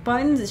other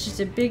buttons? It's just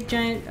a big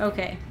giant,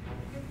 okay.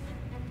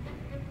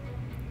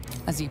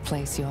 As you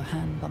place your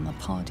hand on the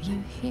pod,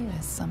 you hear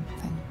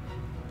something.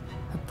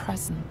 A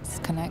presence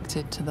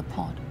connected to the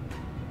pod,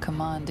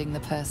 commanding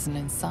the person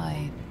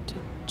inside to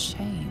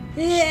change.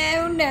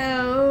 Oh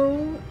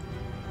no.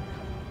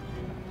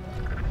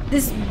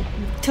 This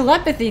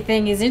telepathy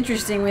thing is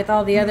interesting with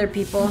all the other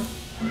people.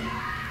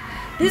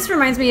 This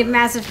reminds me of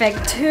Mass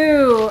Effect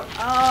 2.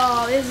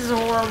 Oh, this is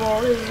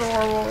horrible. This is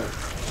horrible.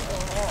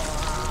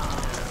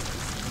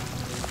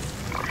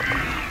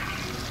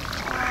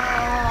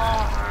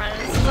 Oh,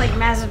 this is like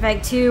Mass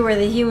Effect 2 where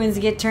the humans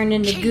get turned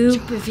into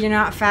goop if you're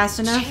not fast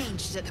enough.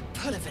 Changed at the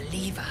pull of a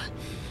lever.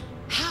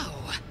 How?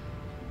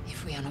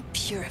 If we are not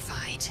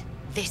purified,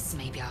 this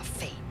may be our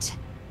fate.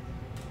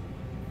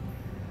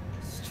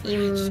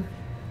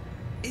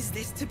 Is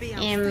this to be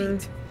our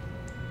fate?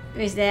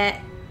 Who's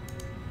that?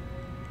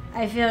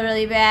 I feel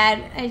really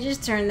bad. I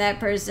just turned that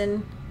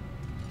person.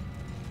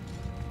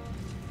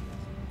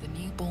 The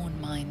newborn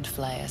mind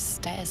flayer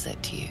stares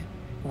at you,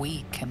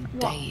 weak and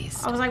Well,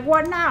 dazed. I was like,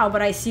 what now?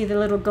 But I see the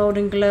little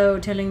golden glow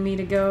telling me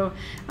to go.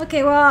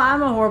 Okay, well,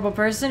 I'm a horrible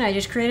person. I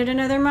just created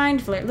another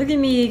mind flare. Look at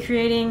me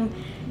creating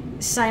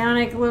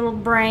psionic little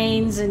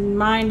brains and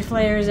mind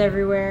flares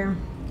everywhere.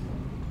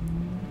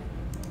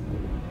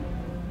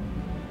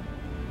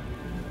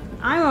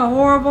 I'm a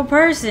horrible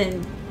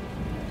person.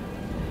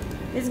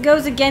 This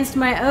goes against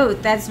my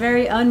oath. That's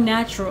very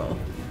unnatural.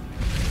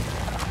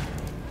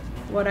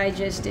 What I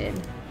just did.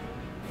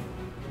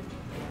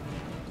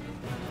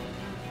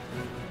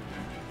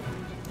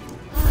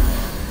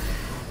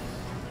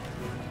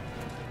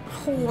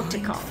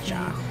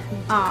 Horticulture.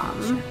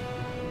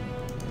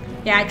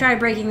 Yeah, I tried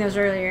breaking those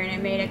earlier and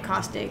it made a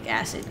caustic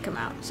acid come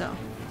out, so.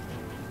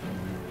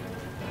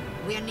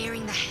 We are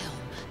nearing the helm.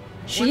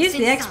 She Once is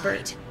the inside,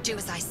 expert. Do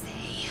as I say.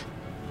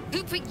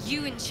 Who put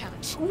you in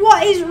charge?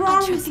 What is I'll wrong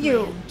with trust my you?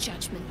 own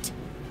judgment.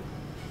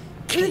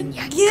 The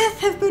Gith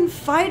have been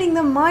fighting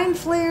the Mind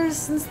Flayers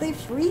since they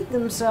freed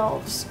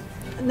themselves.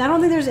 And I don't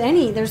think there's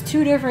any. There's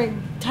two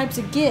different types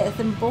of Gith,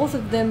 and both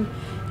of them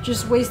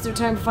just waste their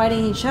time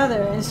fighting each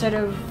other instead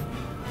of...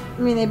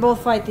 I mean, they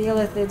both fight the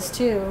Illithids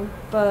too,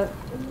 but...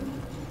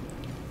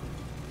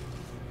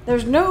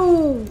 There's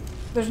no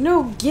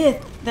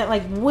Gith that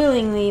like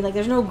willingly, like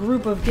there's no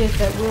group of Gith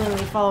that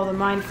willingly follow the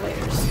mind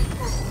flayers.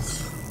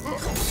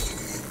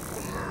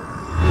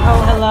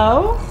 Oh,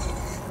 hello?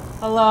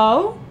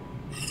 Hello?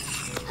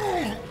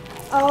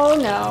 Oh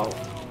no.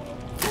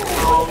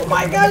 Oh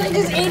my gosh, he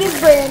just ate his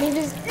brain. He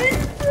just ate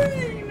his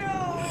brain.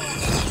 No.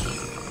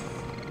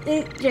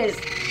 It just...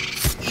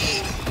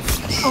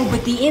 Oh,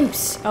 but the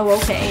imps. Oh,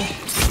 okay.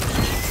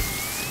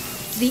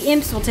 The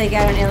imps will take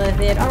out an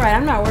illithid. Alright,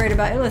 I'm not worried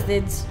about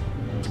illithids.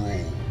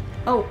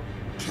 Oh.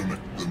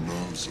 Connect the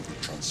nerves of the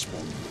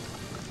transponder.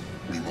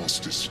 We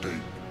must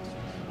escape.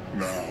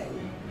 Now.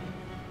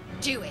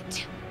 Do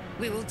it.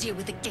 We will deal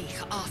with the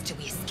Geich after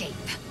we escape.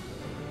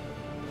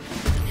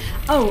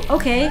 Oh,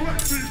 okay.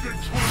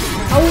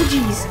 Oh,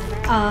 jeez.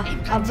 I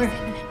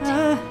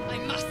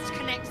must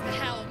connect the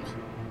helm.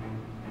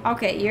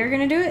 Okay, you're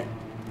gonna do it?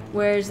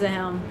 Where's the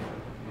helm?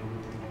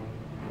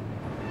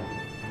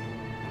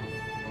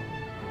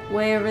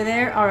 Way over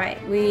there? Alright,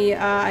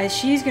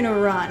 she's gonna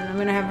run. I'm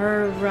gonna have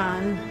her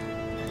run.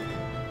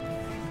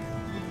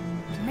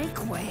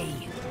 Make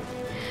way.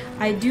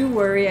 I do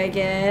worry, I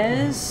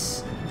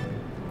guess.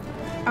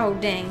 Oh,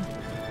 dang.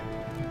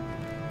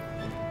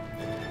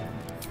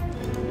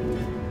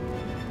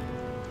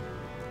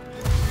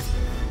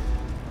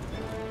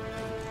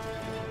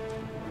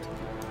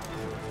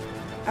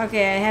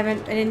 Okay, I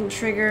didn't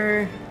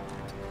trigger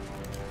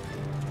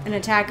an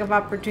attack of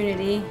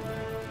opportunity.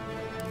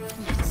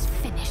 Let's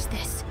finish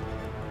this.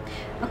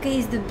 Okay,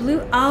 is the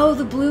blue... Oh,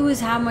 the blue is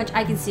how much...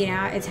 I can see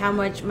now. It's how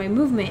much my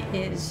movement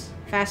is.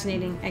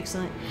 Fascinating.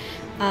 Excellent.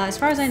 As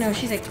far as I know,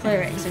 she's a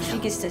cleric, so she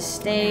gets to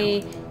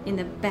stay in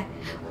the back.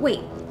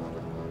 Wait.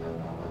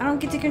 I don't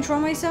get to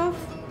control myself?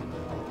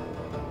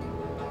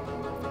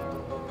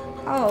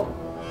 Oh.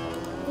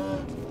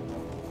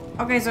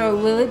 Okay, so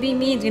will it be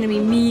me? It's gonna be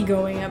me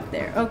going up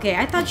there. Okay,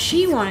 I thought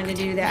she wanted to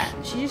do that.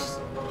 She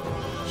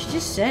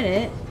just said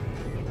it.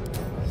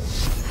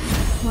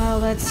 Well,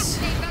 let's...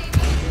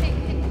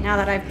 Now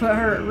that I've put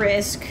her at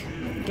risk,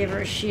 give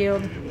her a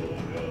shield.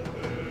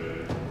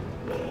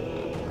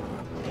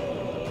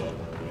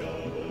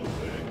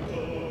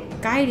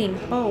 Guiding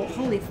bolt.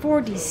 Holy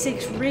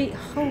 4d6 rate.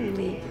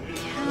 Holy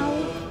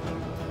cow.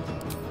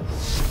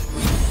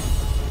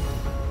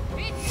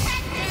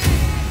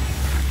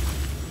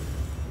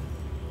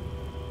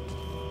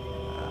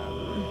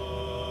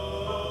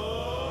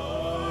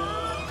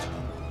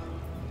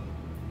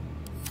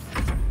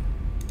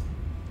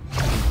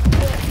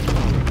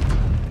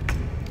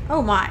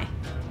 Oh my.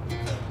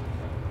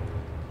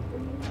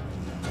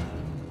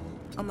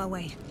 On my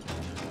way.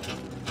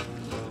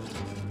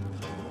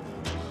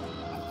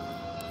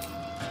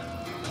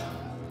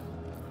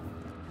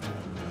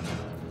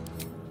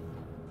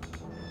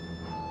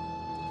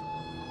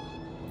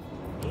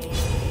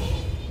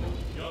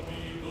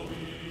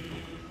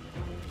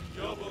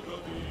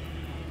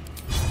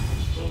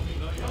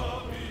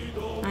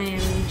 I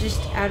am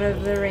just out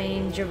of the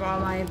range of all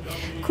my...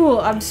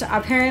 Cool,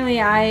 apparently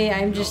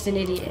I'm just an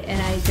idiot,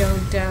 and I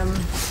don't,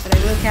 but I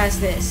will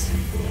cast this.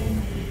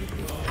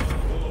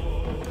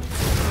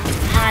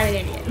 I'm an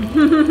idiot.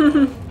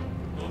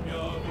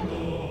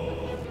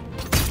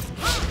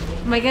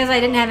 Because I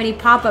didn't have any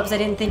pop-ups, I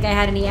didn't think I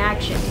had any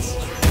actions.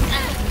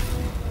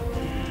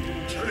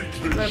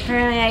 But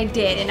apparently I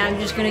did, and I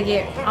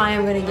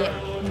am gonna get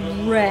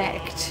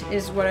wrecked,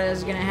 is what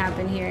is gonna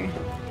happen here.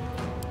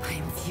 I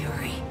am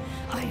fury.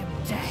 I am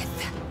death.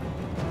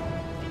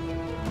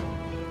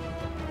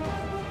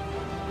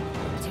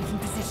 Taking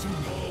position.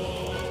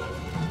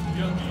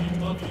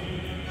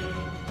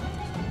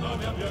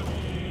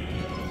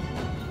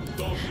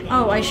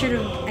 Oh, I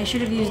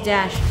should have used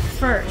dash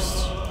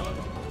first.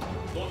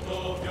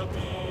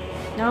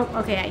 Nope.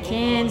 Okay, I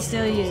can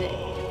still use it.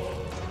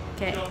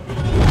 Okay.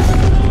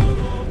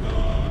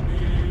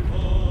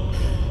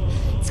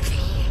 It's clear.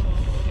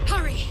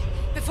 Hurry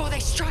before they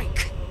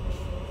strike.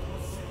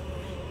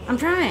 I'm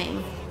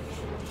trying.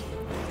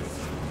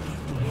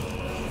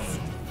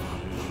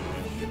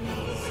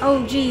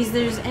 Oh, geez,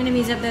 there's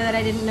enemies up there that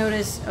I didn't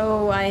notice.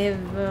 Oh, I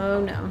have... Oh,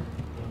 no.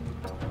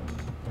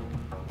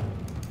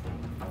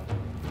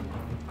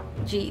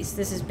 Geez,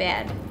 this is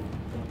bad.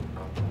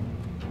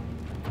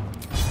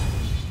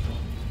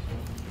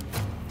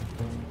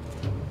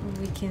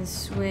 We can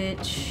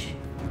switch...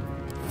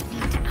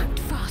 Need to act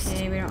fast.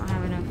 Okay, we don't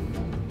have enough.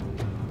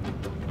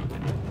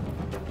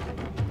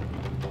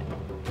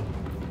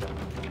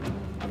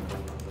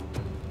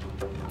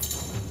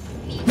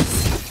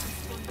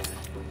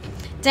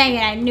 Dang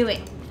it, I knew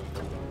it.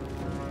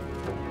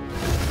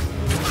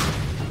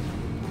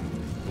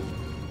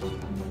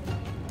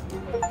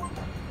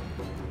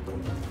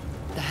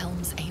 The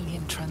helm's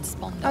alien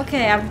transponder.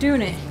 Okay, I'm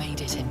doing it. You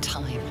made it in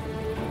time.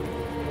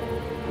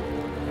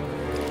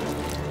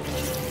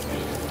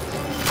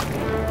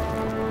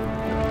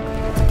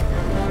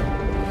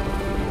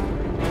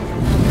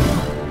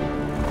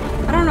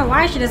 I don't know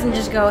why she doesn't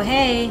just go,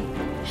 hey.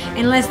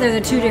 Unless they're the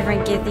two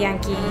different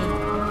Githyanki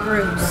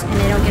groups and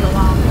they don't get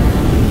along.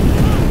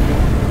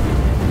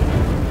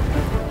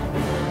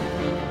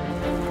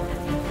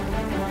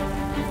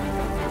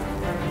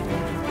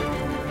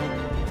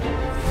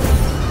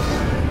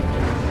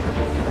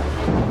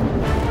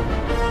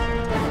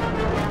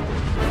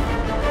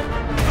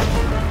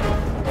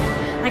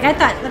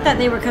 I thought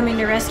they were coming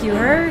to rescue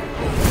her,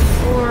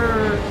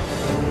 or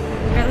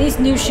at least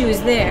knew she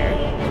was there.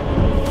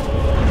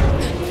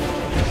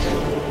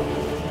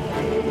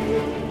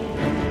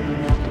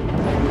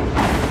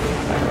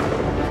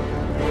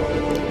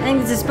 I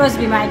think this is supposed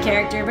to be my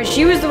character, but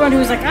she was the one who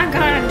was like, I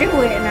gotta do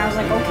it, and I was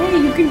like,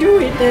 okay, you can do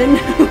it then.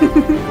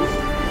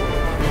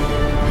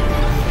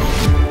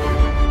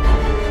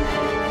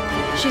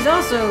 She's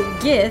also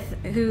Gith,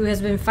 who has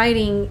been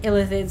fighting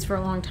Illithids for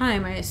a long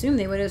time. I assume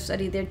they would have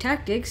studied their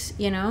tactics,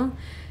 you know?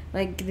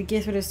 Like, the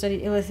Gith would have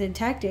studied Illithid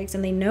tactics,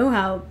 and they know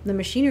how the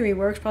machinery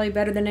works probably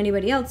better than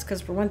anybody else,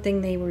 because for one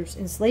thing, they were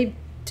enslaved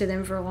to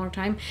them for a long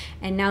time,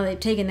 and now they've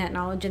taken that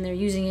knowledge and they're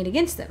using it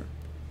against them.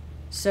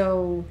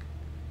 So,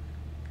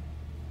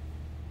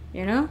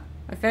 you know?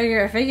 I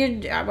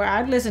figured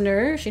I'd listen to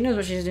her. She knows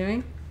what she's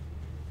doing.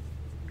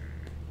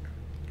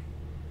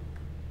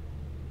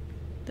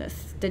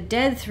 The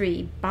dead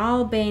three,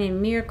 Baal, Bane,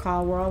 and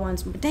Mirkal were all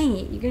once... Dang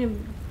it, you're gonna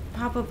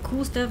pop up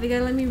cool stuff, you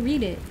gotta let me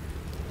read it.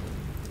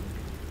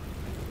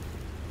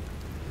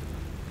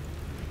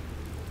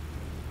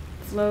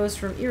 Flows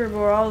from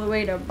Erebor all the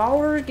way to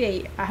Baldur's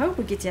Gate. I hope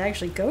we get to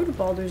actually go to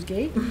Baldur's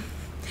Gate.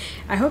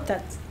 I hope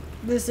that's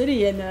the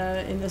city in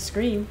the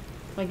screen.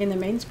 Like in the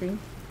main screen.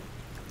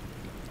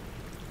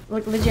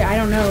 Look, legit, I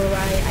don't know.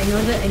 I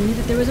knew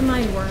that there was a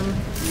mind worm.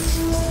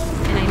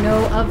 And I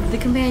know of the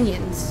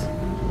companions.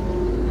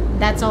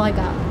 That's all I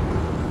got.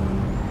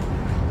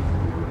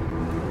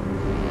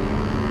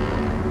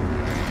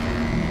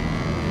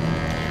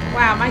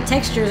 Wow, my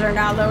textures are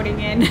not loading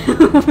in.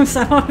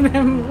 Some of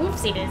them,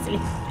 whoopsie daisy.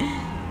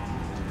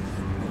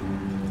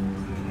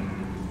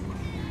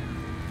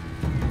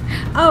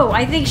 Oh,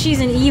 I think she's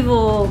an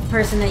evil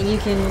person that you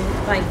can,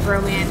 like,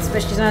 romance,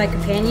 but she's not a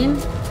companion.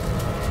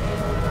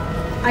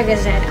 Like I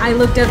said, I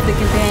looked up the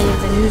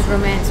companions and who's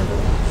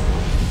romanceable.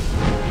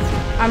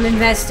 I'm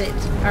invested,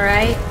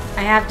 alright?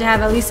 I have to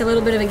have at least a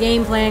little bit of a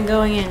game plan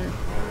going in.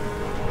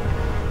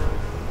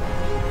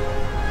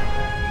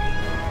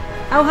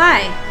 Oh,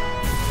 hi.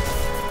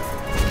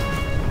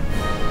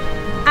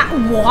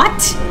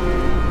 What?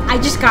 I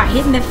just got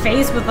hit in the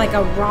face with like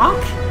a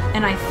rock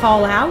and I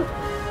fall out?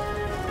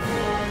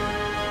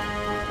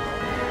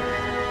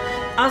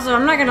 Also,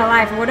 I'm not gonna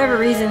lie, for whatever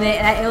reason,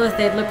 that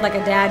Illithid looked like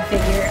a dad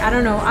figure. I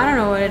don't know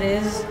what it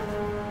is.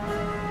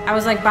 I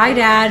was like, bye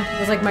dad,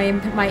 was like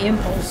my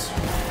impulse.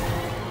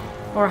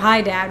 Or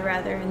hi dad,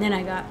 rather, and then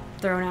I got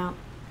thrown out.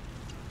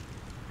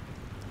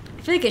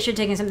 I feel like it should have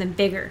taken something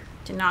bigger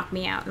to knock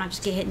me out, not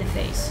just get hit in the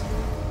face.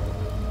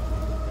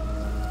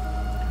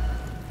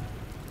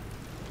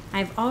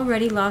 I've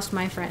already lost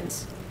my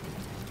friends.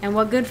 And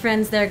what good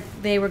friends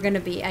they were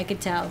gonna be, I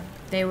could tell.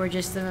 They were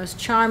just the most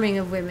charming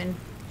of women.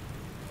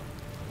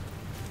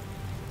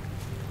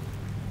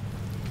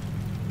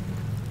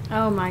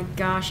 Oh my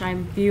gosh,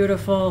 I'm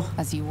beautiful.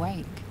 As you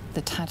wake,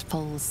 the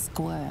tadpole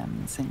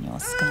squirms in your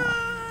skull.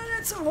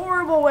 That's a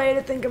horrible way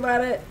to think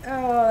about it.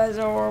 Oh, that's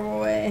a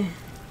horrible way.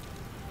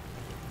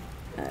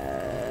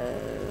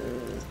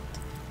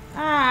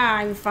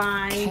 I'm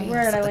fine. Chaos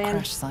Where did I at the land?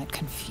 crash site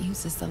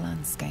confuses the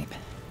landscape.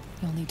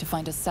 You'll need to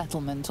find a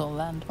settlement or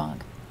landmark,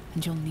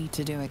 and you'll need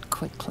to do it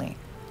quickly.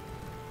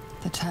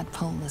 The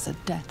tadpole is a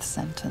death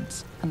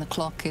sentence, and the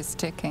clock is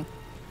ticking.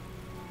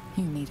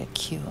 You need a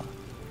cure.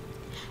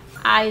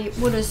 I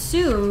would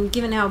assume,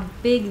 given how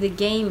big the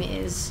game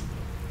is,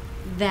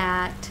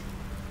 that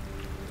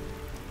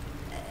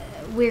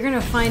we're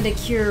gonna find a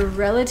cure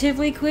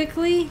relatively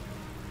quickly.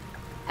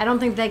 I don't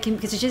think that can,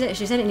 because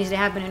she said it needs to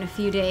happen in a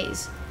few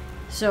days.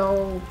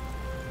 So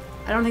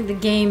I don't think the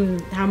game,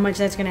 how much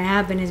that's gonna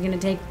happen, is gonna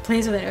take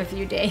place within a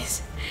few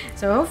days.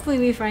 So hopefully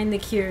we find the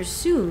cure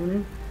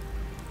soon.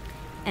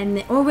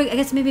 And or I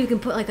guess maybe we can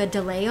put like a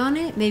delay on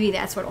it. Maybe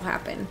that's what'll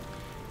happen,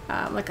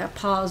 like a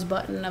pause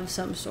button of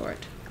some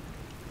sort.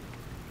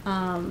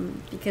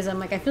 Because I'm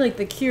like, I feel like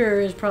the cure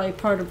is probably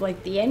part of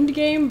like the end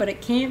game, but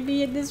it can't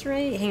be at this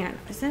rate. Hang on,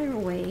 is there a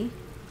way?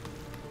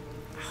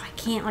 Oh, I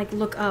can't like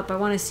look up. I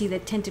want to see the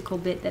tentacle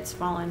bit that's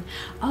fallen.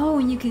 Oh,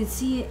 and you can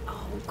see it.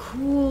 Oh,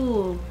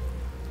 cool.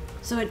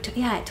 So it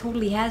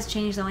totally has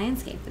changed the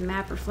landscape. The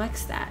map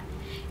reflects that.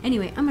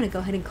 Anyway, I'm gonna go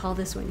ahead and call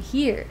this one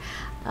here.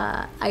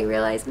 I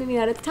realize maybe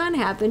not a ton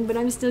happened, but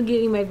I'm still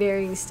getting my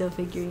bearings, still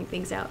figuring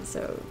things out.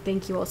 So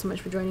thank you all so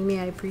much for joining me.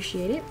 I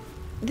appreciate it.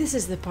 This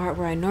is the part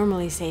where I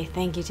normally say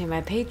thank you to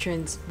my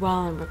patrons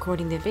while I'm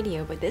recording the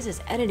video, but this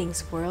is editing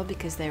squirrel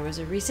because there was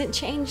a recent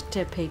change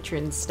to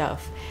patron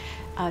stuff,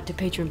 to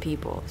patron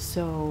people.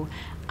 So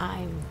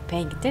I'm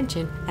paying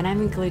attention and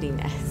I'm including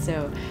that.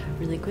 So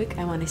really quick,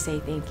 I want to say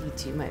thank you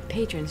to my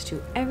patrons,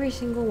 to every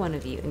single one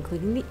of you,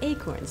 including the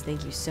Acorns.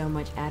 Thank you so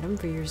much, Adam,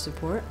 for your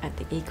support at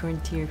the Acorn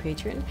tier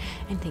patron,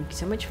 and thank you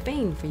so much,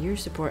 Fane, for your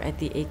support at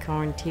the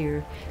Acorn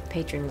tier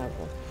patron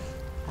level.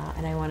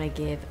 And I want to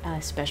give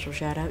a special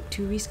shout out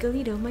to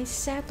Riscalito, my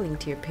sapling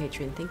tier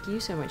patron. Thank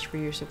you so much for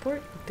your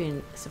support. You've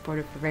been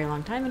supportive for a very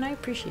long time and I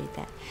appreciate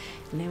that.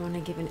 And I want to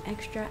give an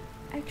extra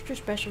extra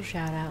special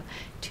shout out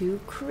to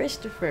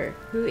Christopher,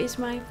 who is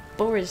my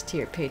Boris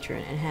tier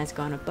patron and has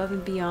gone above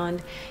and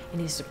beyond in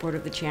his support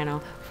of the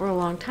channel for a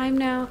long time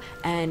now,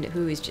 and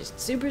who is just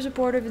super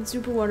supportive and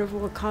super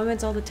wonderful,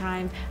 comments all the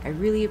time. I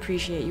really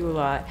appreciate you a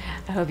lot.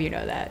 I hope you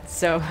know that.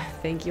 So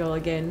thank you all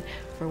again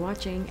for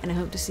watching, and I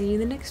hope to see you in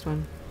the next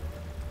one.